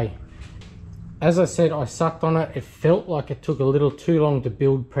okay. As I said, I sucked on it. It felt like it took a little too long to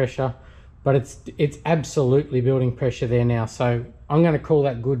build pressure, but it's absolutely building pressure there now. So I'm going to call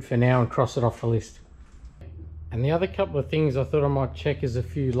that good for now and cross it off the list. And the other couple of things I thought I might check is a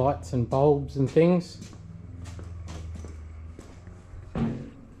few lights and bulbs and things.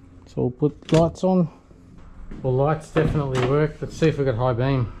 So we'll put lights on. Well, lights definitely work. Let's see if we've got high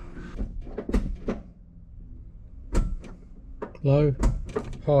beam. Low,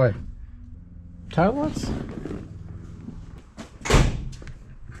 high. Tail lights?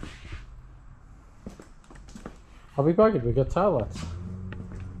 I'll be buggered, we've got tail lights.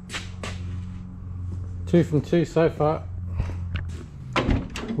 2 from 2 so far.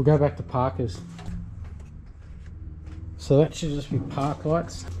 We'll go back to Parker's. So that should just be park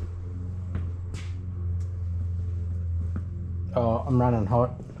lights. Oh, I'm running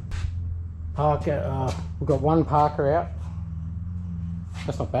hot. Parker, we've got one Parker out.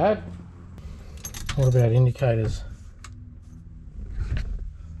 That's not bad. What about indicators?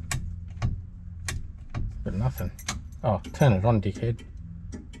 Got nothing. Oh, turn it on, dickhead.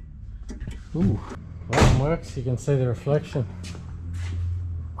 Ooh, that one works. You can see the reflection.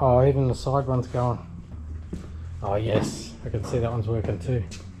 Oh, even the side one's going. Oh yes, I can see that one's working too.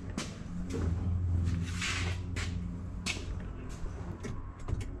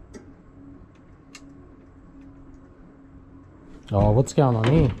 Oh, what's going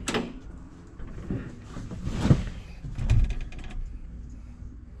on here?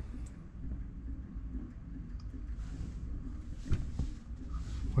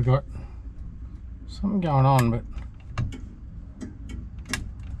 We got something going on, but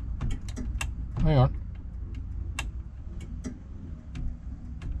hang on.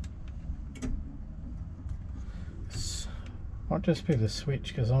 This might just be the switch,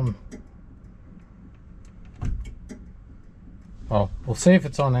 because I'm... Oh, we'll see if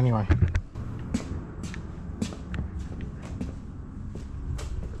it's on anyway.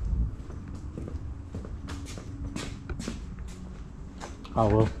 Oh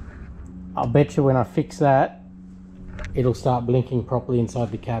well, I'll bet you when I fix that, it'll start blinking properly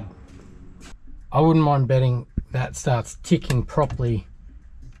inside the cab. I wouldn't mind betting that starts ticking properly.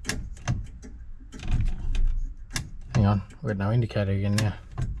 Hang on, we've got no indicator again now.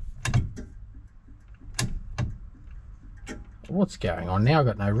 What's going on now? I've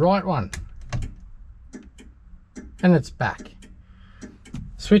got no right one. And it's back.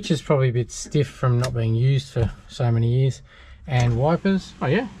 Switch is probably a bit stiff from not being used for so many years. And wipers, oh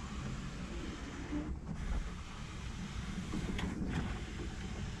yeah.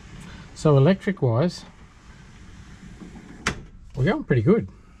 So electric wise, we're going pretty good.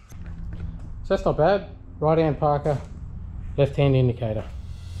 So that's not bad. Right hand Parker, left hand indicator.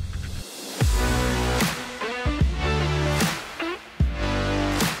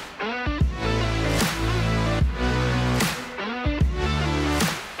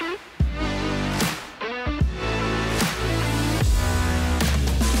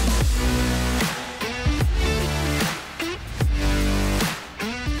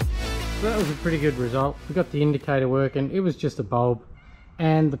 That was a pretty good result. We got the indicator working. It was just a bulb,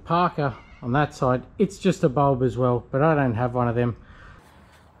 and the Parker on that side, it's just a bulb as well, but I don't have one of them.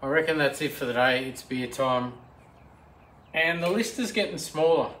 I reckon that's it for the day. It's beer time, and the list is getting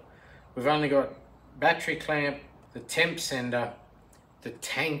smaller. We've only got battery clamp, the temp sender, the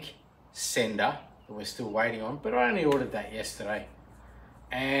tank sender that we're still waiting on, but I only ordered that yesterday,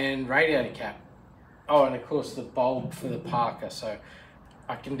 and radiator cap. Oh, and of course the bulb for the Parker. So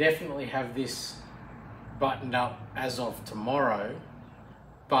I can definitely have this buttoned up as of tomorrow,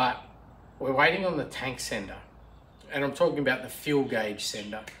 but we're waiting on the tank sender. And I'm talking about the fuel gauge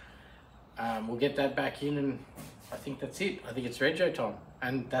sender. We'll get that back in and I think that's it. I think it's rego time.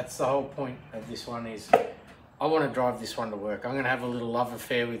 And that's the whole point of this one is I want to drive this one to work. I'm going to have a little love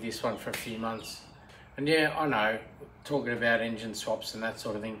affair with this one for a few months. And yeah, I know, talking about engine swaps and that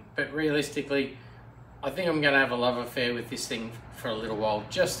sort of thing, but realistically, I think I'm going to have a love affair with this thing for a little while,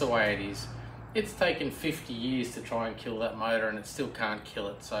 just the way it is. It's taken 50 years to try and kill that motor and it still can't kill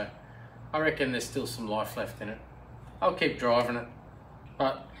it, so I reckon there's still some life left in it. I'll keep driving it.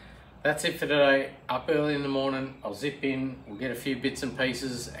 But that's it for today. Up early in the morning, I'll zip in, we'll get a few bits and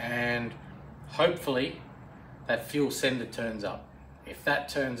pieces, and hopefully that fuel sender turns up. If that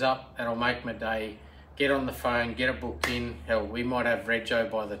turns up, that'll make my day. Get on the phone, get it booked in. Hell, we might have rego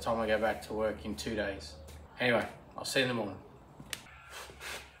by the time I go back to work in 2 days. Anyway, I'll see you in the morning.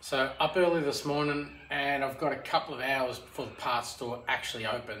 So up early this morning and I've got a couple of hours before the parts store actually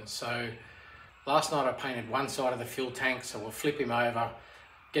opens. So last night I painted one side of the fuel tank, so we'll flip him over,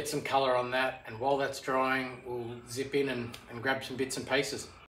 get some colour on that, and while that's drying, we'll zip in and grab some bits and pieces.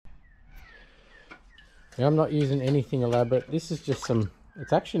 Now, I'm not using anything elaborate. This is just some,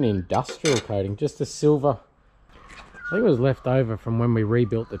 it's actually an industrial coating, just a silver. I think it was left over from when we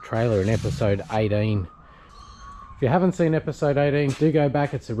rebuilt the trailer in episode 18. If you haven't seen episode 18, do go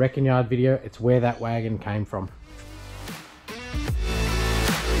back. It's a wrecking yard video. It's where that wagon came from.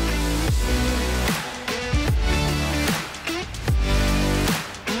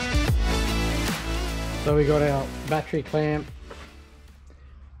 So we got our battery clamp,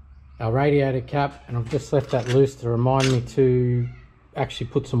 our radiator cap, and I've just left that loose to remind me to actually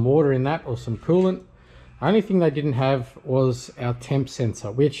put some water in that or some coolant. The only thing they didn't have was our temp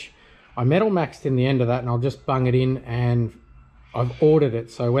sensor, which I metal maxed in the end of that, and I'll just bung it in, and I've ordered it,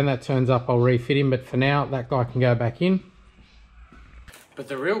 so when that turns up I'll refit him, but for now that guy can go back in. But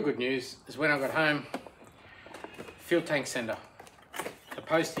the real good news is when I got home, fuel tank sender. The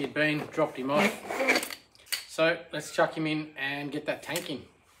post he'd been, dropped him off. So let's chuck him in and get that tank in.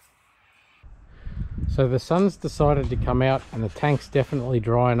 So the sun's decided to come out and the tank's definitely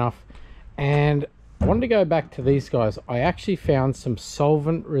dry enough, and I wanted to go back to these guys. I actually found some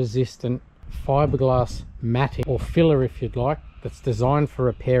solvent resistant fiberglass matting, or filler if you'd like, that's designed for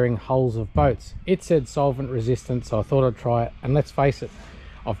repairing hulls of boats. It said solvent resistant, so I thought I'd try it, and let's face it,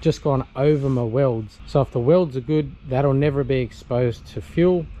 I've just gone over my welds. So if the welds are good, that'll never be exposed to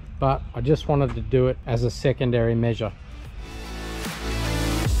fuel, but I just wanted to do it as a secondary measure.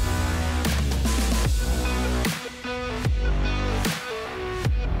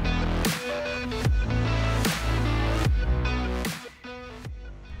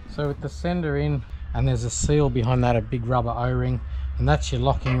 So with the sender in, and there's a seal behind that, a big rubber O-ring, and that's your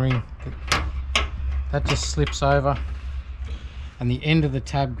locking ring. That just slips over, and the end of the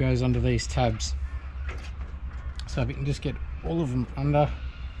tab goes under these tabs. So if you can just get all of them under.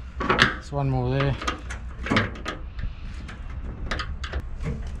 There's one more there.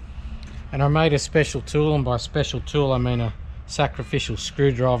 And I made a special tool, and by special tool I mean a sacrificial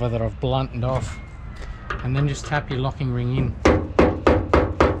screwdriver that I've blunted off, and then just tap your locking ring in.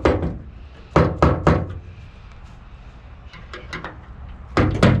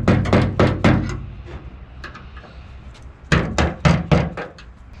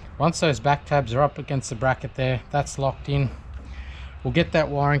 Once those back tabs are up against the bracket there, that's locked in. We'll get that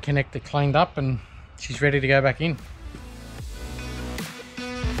wiring connector cleaned up and she's ready to go back in.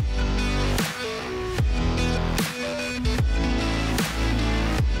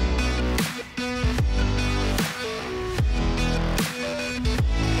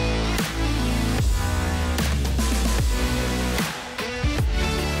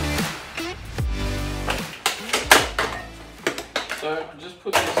 So I just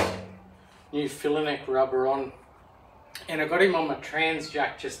put this new filler neck rubber on, and I got him on my trans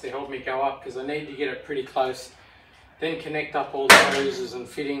jack just to help me go up because I need to get it pretty close, then connect up all the hoses and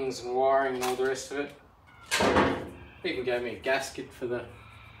fittings and wiring and all the rest of it. Even gave me a gasket for the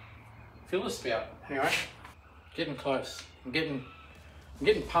filler spout. Anyway, getting close. I'm getting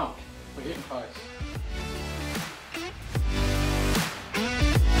pumped. We're getting close.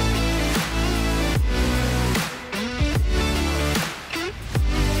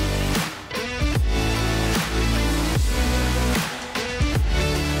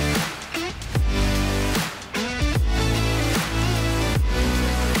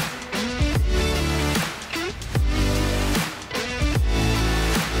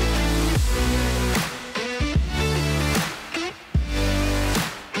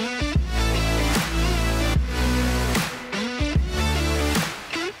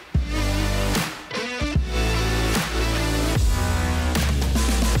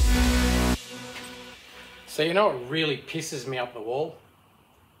 So you know what really pisses me up the wall?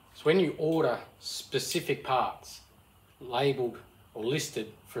 It's when you order specific parts labelled or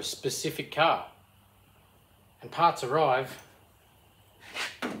listed for a specific car, and parts arrive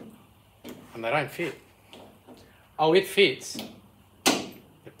and they don't fit. Oh, it fits.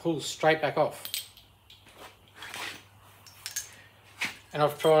 It pulls straight back off. And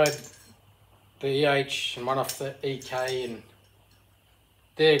I've tried the EH and one off the EK, and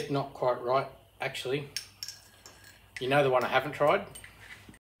they're not quite right, actually. You know the one I haven't tried?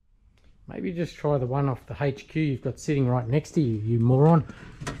 Maybe just try the one off the HQ you've got sitting right next to you, you moron.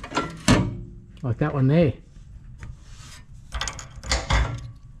 Like that one there.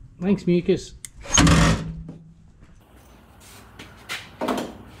 Thanks, Mucus.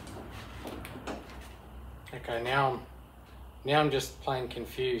 Okay, now I'm just plain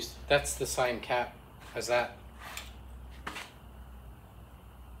confused. That's the same cap as that.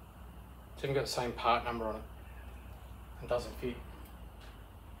 It's even got the same part number on it. It doesn't fit.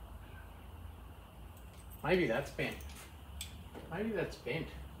 Maybe that's bent. Maybe that's bent.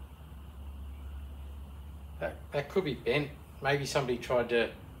 That could be bent. Maybe somebody tried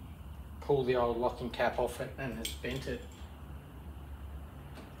to pull the old locking cap off it and has bent it.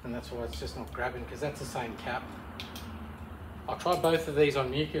 And that's why it's just not grabbing, because that's the same cap. I'll try both of these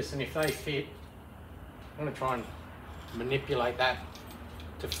on Mucus, and if they fit, I'm going to try and manipulate that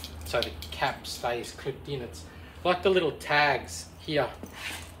so the cap stays clipped in. It's like the little tags here.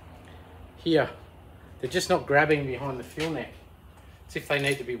 They're just not grabbing behind the fuel neck. It's if they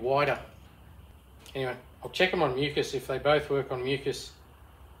need to be wider. Anyway, I'll check them on Mucus. If they both work on Mucus,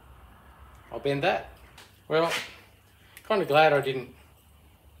 I'll bend that. Well, kind of glad I didn't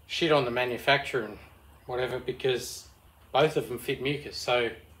shit on the manufacturer and whatever, because both of them fit Mucus, so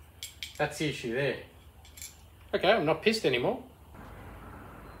that's the issue there. Okay, I'm not pissed anymore.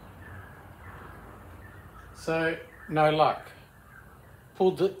 So, no luck.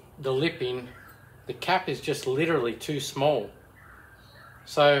 Pulled the lip in. The cap is just literally too small.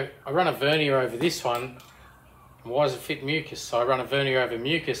 So I run a vernier over this one. Why does it fit Mucus? So I run a vernier over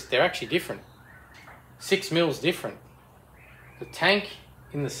Mucus. They're actually different. 6 mils different. The tank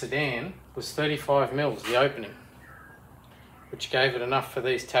in the sedan was 35 mils, the opening, which gave it enough for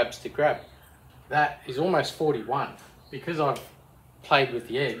these tabs to grab. That is almost 41, because I've played with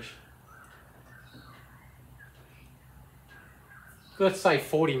the edge. Let's say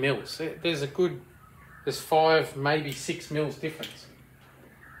 40 mils. There's 5, maybe 6 mils difference.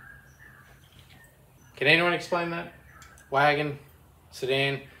 Can anyone explain that? Wagon,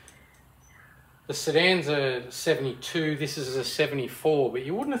 sedan. The sedan's a 72, this is a 74, but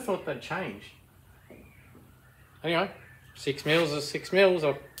you wouldn't have thought they'd change. Anyway, 6 mils is 6 mils.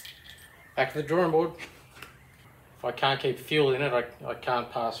 I'm back to the drawing board. If I can't keep fuel in it, I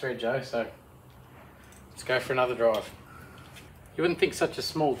can't pass Rego, so let's go for another drive. You wouldn't think such a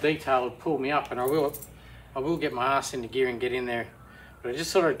small detail would pull me up, and I will get my ass into gear and get in there. But I just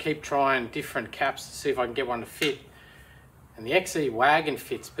sort of keep trying different caps to see if I can get one to fit. And the XE wagon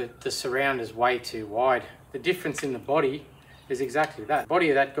fits, but the surround is way too wide. The difference in the body is exactly that. The body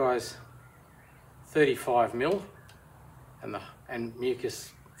of that guy's 35 mil, and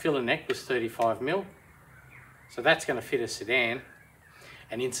Mucus filler neck was 35 mil. So that's going to fit a sedan.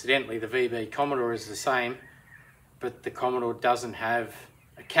 And incidentally, the VB Commodore is the same, but the Commodore doesn't have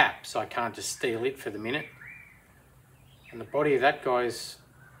a cap, so I can't just steal it for the minute. And the body of that guy is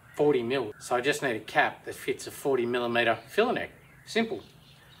 40 mil, so I just need a cap that fits a 40 millimeter filler neck. Simple.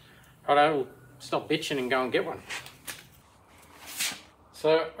 Righto, we'll stop bitching and go and get one.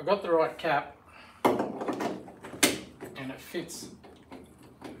 So I got the right cap, and it fits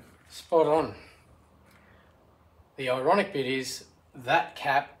spot on. The ironic bit is that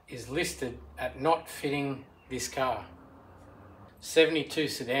cap is listed at not fitting this car. 72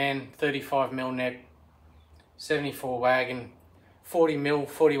 sedan, 35 mil neck, 74 wagon, 40 mil,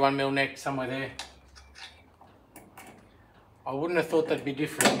 41 mil neck, somewhere there. I wouldn't have thought they'd be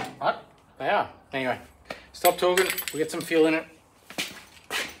different, but they are. Anyway, stop talking, we'll get some fuel in it.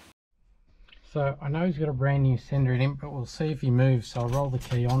 So I know he's got a brand new sender in him, but we'll see if he moves. So I'll roll the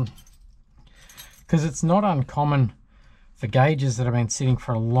key on, because it's not uncommon for gauges that have been sitting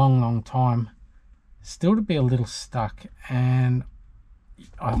for a long time still to be a little stuck. And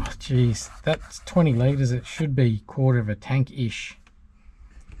oh geez, that's 20 litres. It should be quarter of a tank ish.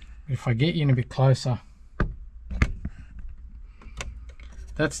 If I get you in a bit closer,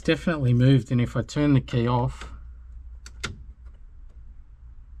 that's definitely moved. And if I turn the key off,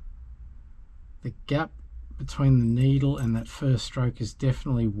 the gap between the needle and that first stroke is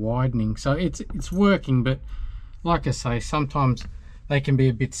definitely widening. So it's working, but like I say, sometimes they can be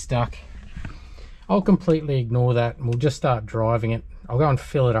a bit stuck. I'll completely ignore that and we'll just start driving it. I'll go and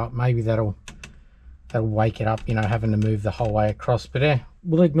fill it up. Maybe that'll wake it up, you know, having to move the whole way across. But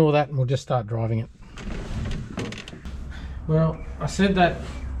we'll ignore that and we'll just start driving it. Well, I said that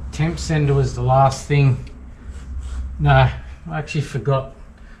temp sender was the last thing. No, I actually forgot.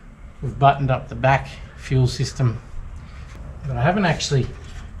 We've buttoned up the back fuel system, but I haven't actually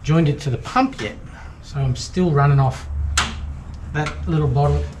joined it to the pump yet. So I'm still running off that little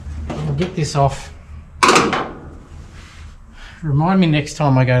bottle. I'll get this off. Remind me next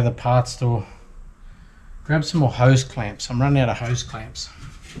time I go to the parts store, grab some more hose clamps. I'm running out of hose clamps.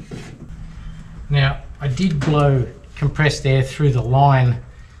 Now, I did blow compressed air through the line.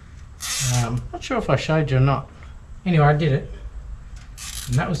 Not sure if I showed you or not. Anyway, I did it.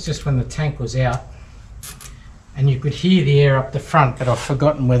 And that was just when the tank was out. And you could hear the air up the front, but I've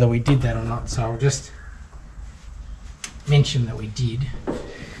forgotten whether we did that or not. So I'll just mention that we did.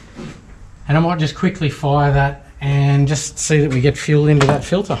 And I might just quickly fire that and just see that we get fuel into that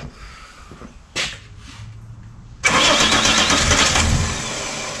filter.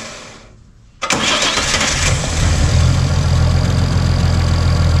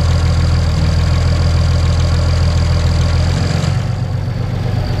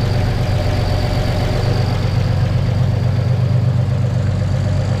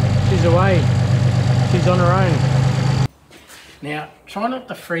 She's away. She's on her own. Now, try not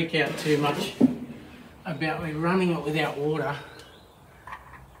to freak out too much about me running it without water,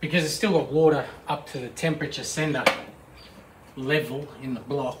 because it's still got water up to the temperature sender level in the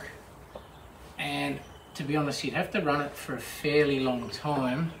block, and to be honest, you'd have to run it for a fairly long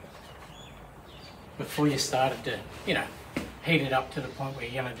time before you started to, you know, heat it up to the point where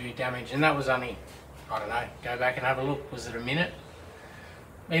you're going to do damage. And that was only, I don't know, go back and have a look, was it a minute?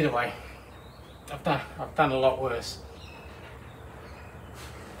 Either way, I've done a lot worse.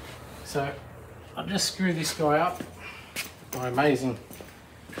 So I'll just screw this guy up, my amazing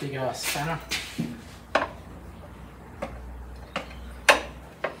big ass spanner.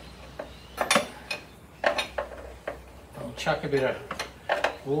 I'll chuck a bit of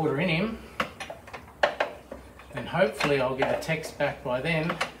water in him, and hopefully I'll get a text back by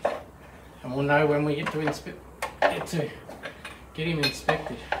then, and we'll know when we get to get him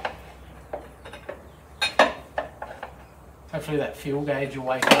inspected. Hopefully that fuel gauge will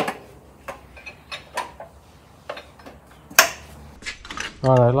wake up.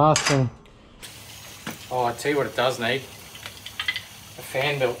 Righto, last thing. Oh, I tell you what it does need. A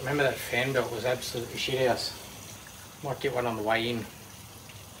fan belt. Remember that fan belt was absolutely shit house. Might get one on the way in,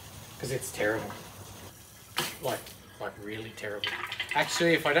 because it's terrible. Like really terrible.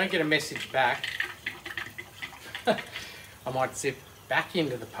 Actually, if I don't get a message back, I might zip back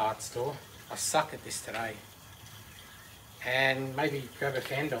into the parts store. I suck at this today. And maybe grab a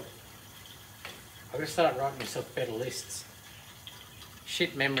fan belt. I'm going to start writing myself better lists.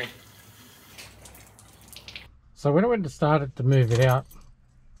 Shit memory. So when I went to start it to move it out,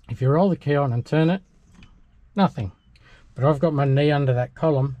 if you roll the key on and turn it, nothing. But I've got my knee under that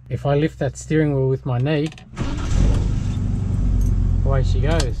column. If I lift that steering wheel with my knee, away she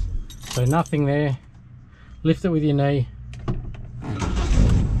goes. So nothing there. Lift it with your knee.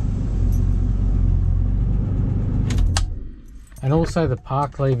 And also the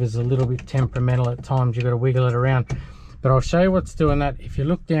park lever is a little bit temperamental at times. You've got to wiggle it around. But I'll show you what's doing that. If you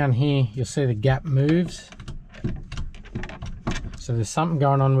look down here, you'll see the gap moves. So there's something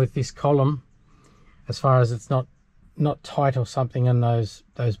going on with this column as far as it's not tight or something in those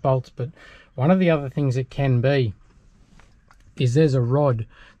bolts. But one of the other things it can be is there's a rod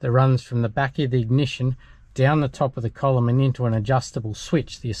that runs from the back of the ignition down the top of the column and into an adjustable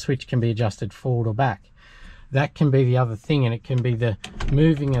switch. The switch can be adjusted forward or back. That can be the other thing, and it can be the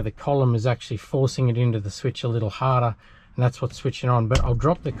moving of the column is actually forcing it into the switch a little harder, and that's what's switching on. But I'll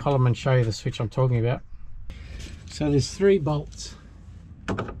drop the column and show you the switch I'm talking about. So there's 3 bolts.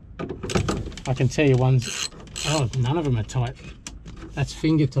 I can tell you one's, oh, none of them are tight. That's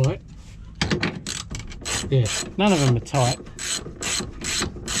finger tight. Yeah, none of them are tight.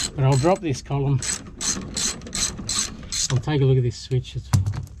 But I'll drop this column. I'll take a look at this switch.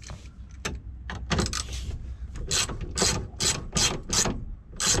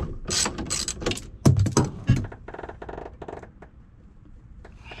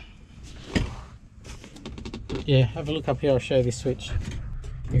 Yeah, have a look up here, I'll show you this switch.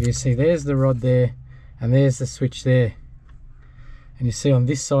 If you see, there's the rod there, and there's the switch there. And you see on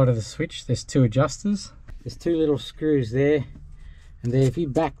this side of the switch, there's 2 adjusters. There's 2 little screws there, and there, if you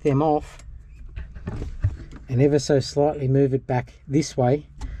back them off, and ever so slightly move it back this way,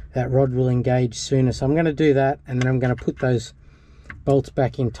 that rod will engage sooner. So I'm going to do that, and then I'm going to put those bolts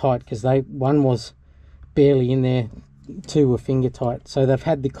back in tight, because one was barely in there, 2 were finger tight, so they've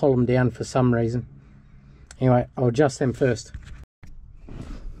had the column down for some reason. Anyway, I'll adjust them first.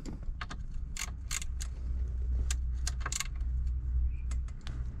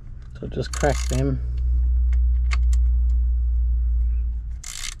 So I'll just crack them.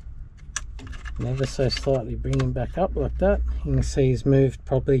 And ever so slightly bring him back up like that. You can see he's moved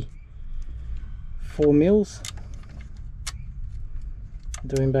probably 4 mils.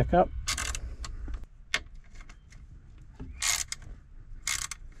 Do him back up.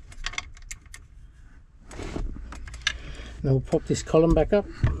 Now we'll pop this column back up.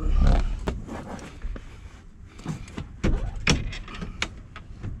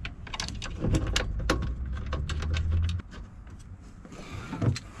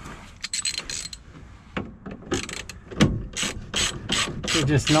 So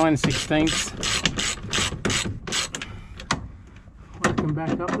just 9/16. Work them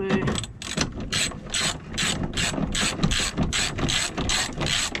back up there.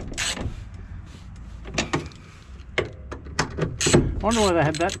 I wonder why they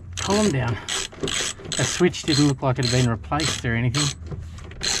had that column down. The switch didn't look like it had been replaced or anything.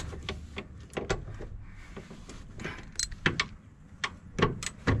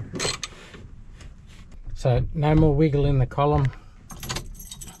 So no more wiggle in the column.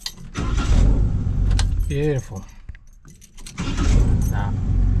 Beautiful. Nah,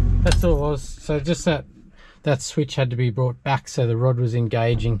 that's all it was. So just that switch had to be brought back so the rod was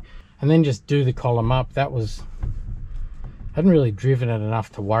engaging, and then just do the column up. That was, hadn't really driven it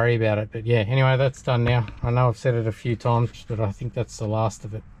enough to worry about it, but yeah, anyway, that's done now. I know I've said it a few times, but I think that's the last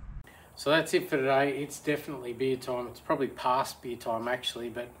of it. So that's it for today. It's definitely beer time. It's probably past beer time actually,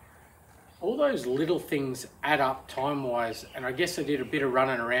 but all those little things add up time wise, and I guess I did a bit of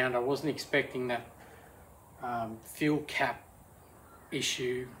running around. I wasn't expecting that fuel cap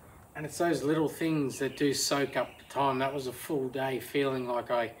issue, and it's those little things that do soak up the time. That was a full day feeling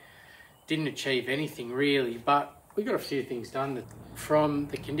like I didn't achieve anything really, but we got a few things done. From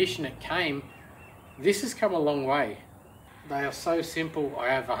the condition it came, this has come a long way. They are so simple. I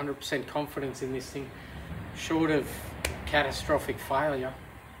have 100% confidence in this thing. Short of catastrophic failure,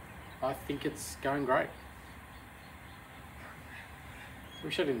 I think it's going great.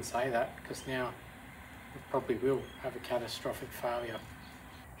 Wish I didn't say that, because now it probably will have a catastrophic failure.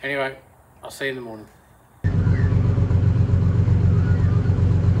 Anyway, I'll see you in the morning.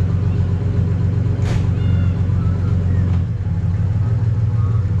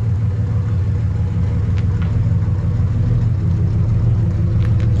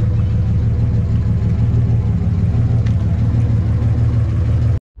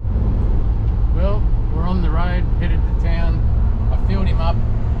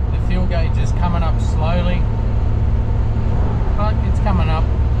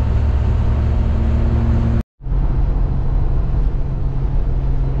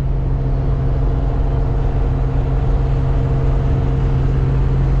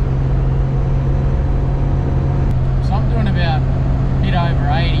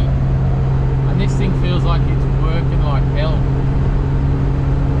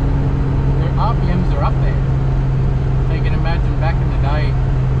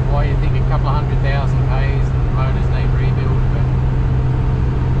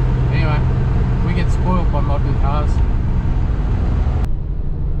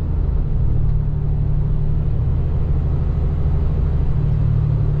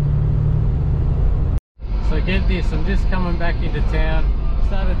 Get this, I'm just coming back into town,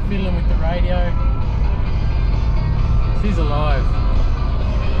 started fiddling with the radio. She's alive.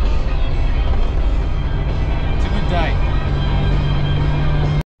 It's a good day.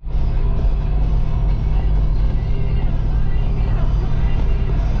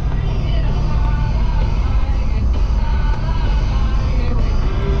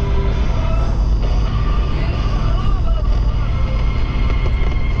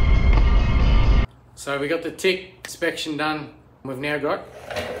 So we got the tick inspection done. We've now got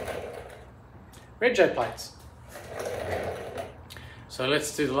rego plates. So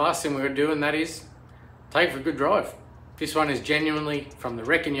let's do the last thing we're going to do, and that is take it for a good drive. This one is genuinely from the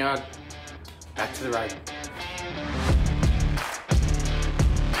wrecking yard back to the road.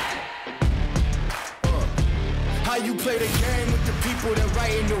 How you play the game with the people that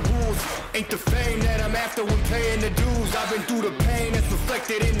writing the rules? Ain't the fame that I'm after when paying the dues. I've been through the pain that's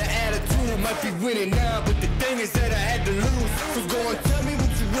reflected in the attitude. Might be winning now, but the thing is that I had to lose. So go and tell me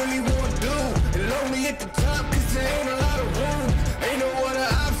what you really want to do. And lonely at the top, cause there ain't a lot of room. Ain't no other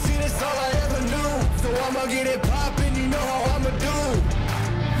option, it's all I ever knew. So I'ma get it poppin', you know how I'ma do.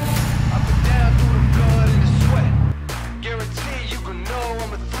 Up and down through the blood and the sweat. Guarantee you can know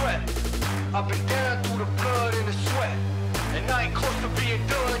I'm a threat. Up and down through the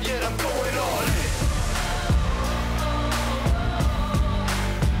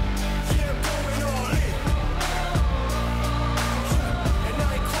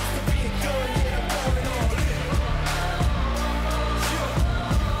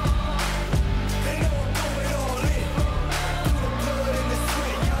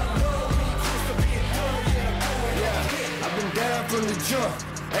jump.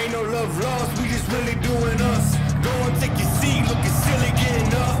 Ain't no love lost, we just really doing us. Go and take your seat, looking silly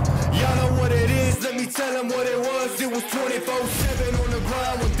getting up. Y'all know what it is, let me tell them what it was. It was 24/7 on the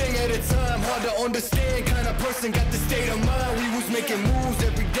grind, one thing at a time. Hard to understand, kind of person, got the state of mind. We was making moves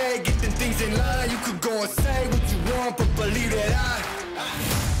every day, getting things in line. You could go and say what you want, but believe that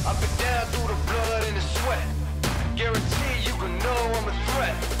I've been down through the blood and the sweat. Guarantee you can know I'm a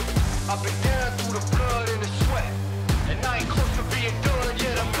threat. I've been down through the blood and the sweat, and I ain't close to being done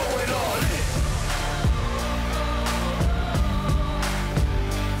yet. I'm going all in.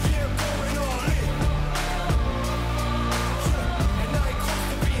 Yeah, I'm going all in. Yeah, and I ain't close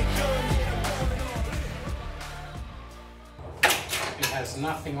to being done yet. I'm going all in. It has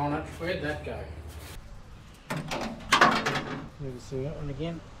nothing on it. Where'd that go? Never see that one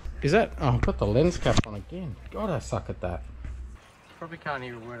again. Is that? Oh, I've got the lens cap on again. God, I suck at that. Probably can't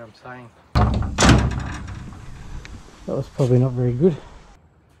hear a word I'm saying. That was probably not very good.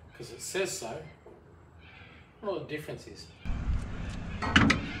 Because it says so. What the difference is.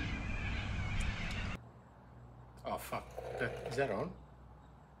 Oh fuck. Is that on?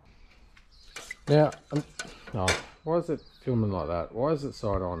 Now, no. Why is it filming like that? Why is it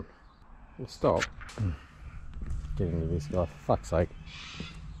side on? Well, stop. Get into this guy, for fuck's sake.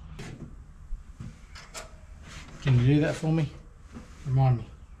 Can you do that for me? Remind me.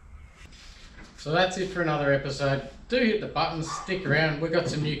 So that's it for another episode. Do hit the buttons, stick around. We've got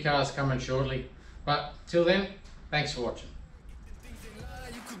some new cars coming shortly. But till then, thanks for watching.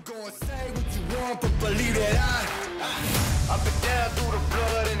 You could go and say what you want, but believe that I've been down through the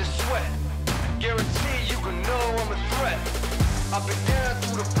blood and the sweat. Guarantee you can know I'm a threat. I've been